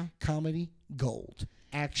park. Yeah. Comedy gold.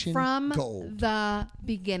 Action From gold. the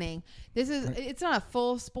beginning. This is it's not a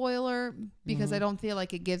full spoiler because I don't feel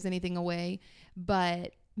like it gives anything away,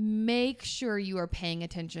 but make sure you are paying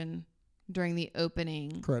attention during the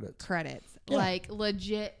opening credits. Yeah. Like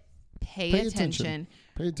legit pay attention.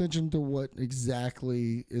 Pay attention to what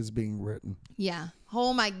exactly is being written. Yeah.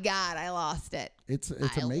 Oh my God, I lost it. It's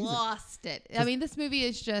amazing. I lost it. I mean, this movie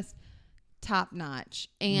is just top notch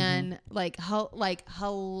and like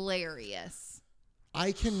hilarious.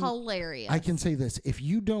 Hilarious. I can say this. If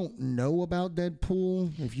you don't know about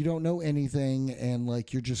Deadpool, if you don't know anything and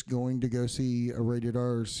like you're just going to go see a rated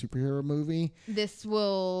R superhero movie, this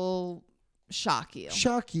will shock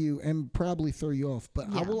you and probably throw you off. But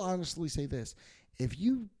I Yeah. will honestly say this. If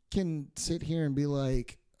you can sit here and be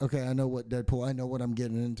like, okay, I know what Deadpool, I know what I'm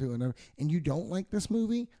getting into, and you don't like this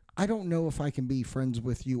movie, I don't know if I can be friends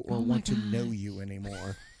with you or want to know you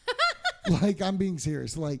anymore. Like, I'm being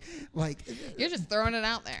serious. Like You're just throwing it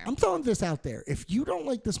out there. I'm throwing this out there. If you don't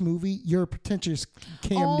like this movie, you're a pretentious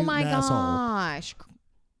Cam Oh Newton my asshole. gosh.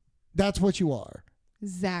 That's what you are.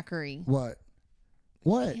 Zachary. What?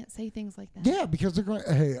 You can't say things like that. Yeah, because they're going,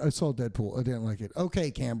 hey, I saw Deadpool. I didn't like it.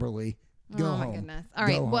 Okay, Kimberly. Go oh home. my goodness. All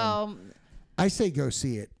right. Go home. Well, I say go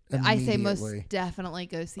see it. I say most immediately. definitely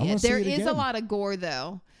go see I'm gonna it. see There it is a again. lot of gore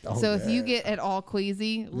though. Oh, So if you yeah. get at all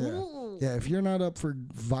queasy, Yeah. ooh. Yeah, if you're not up for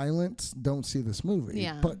violence, don't see this movie.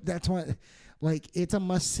 Yeah. But that's why, like, it's a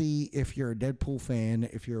must-see if you're a Deadpool fan,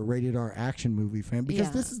 if you're a rated R action movie fan, because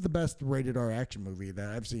Yeah. this is the best rated R action movie that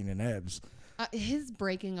I've seen in EBS. His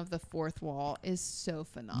breaking of the fourth wall is so Yeah.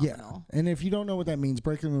 phenomenal. And if you don't know what that means,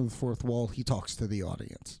 breaking the fourth wall, he talks to the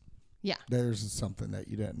audience. Yeah. There's something that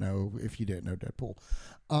you didn't know if you didn't know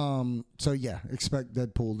Deadpool. So yeah, expect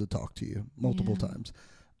Deadpool to talk to you multiple times.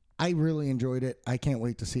 I really enjoyed it. I can't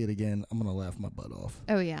wait to see it again. I'm gonna laugh my butt off.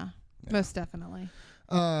 Oh yeah. Most definitely.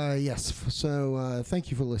 Yes. So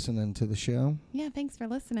thank you for listening to the show. Yeah, thanks for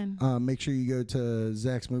listening. Make sure you go to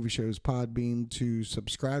Zach's Movie Show's Podbean to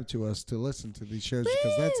subscribe to us to listen to these shows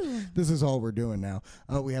because this is all we're doing now.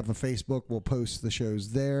 We have a Facebook. We'll post the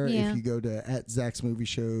shows there. Yeah. If you go to @Zach's Movie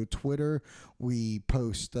Show Twitter, we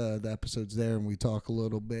post the episodes there and we talk a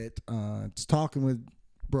little bit. It's talking with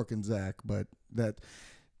Brooke and Zach, but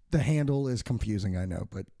the handle is confusing, I know,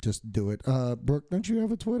 but just do it. Brooke, don't you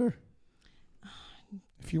have a Twitter?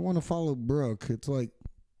 If you want to follow Brooke, it's like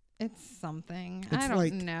It's something. it's I don't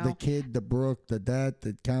like know. the kid, the Brooke, the dad,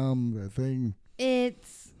 the com, the thing.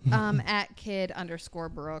 It's at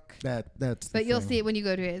kid_Brooke. That's. But you'll see it when you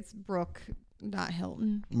go to it. It's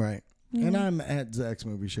Brooke.Hilton. Right. And I'm at Zach's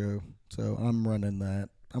Movie Show, so I'm running that.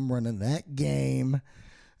 I'm running that game.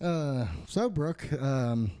 So Brooke,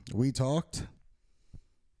 we talked.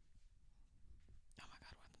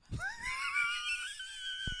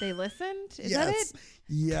 They listened? Is yes. that it?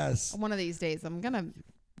 Yes. One of these days, I'm going to.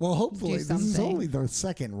 Well, hopefully do this is something. only the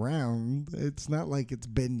second round. It's not like it's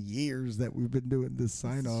been years that we've been doing this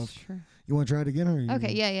sign off. Sure. You want to try it again? Or you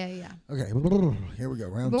Okay, yeah. Okay. Here we go.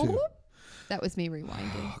 Round 2. That was me rewinding.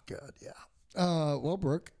 Oh God, yeah. Well,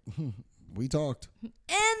 Brooke, we talked. And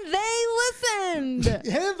they listened.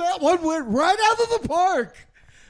 And that one went right out of the park.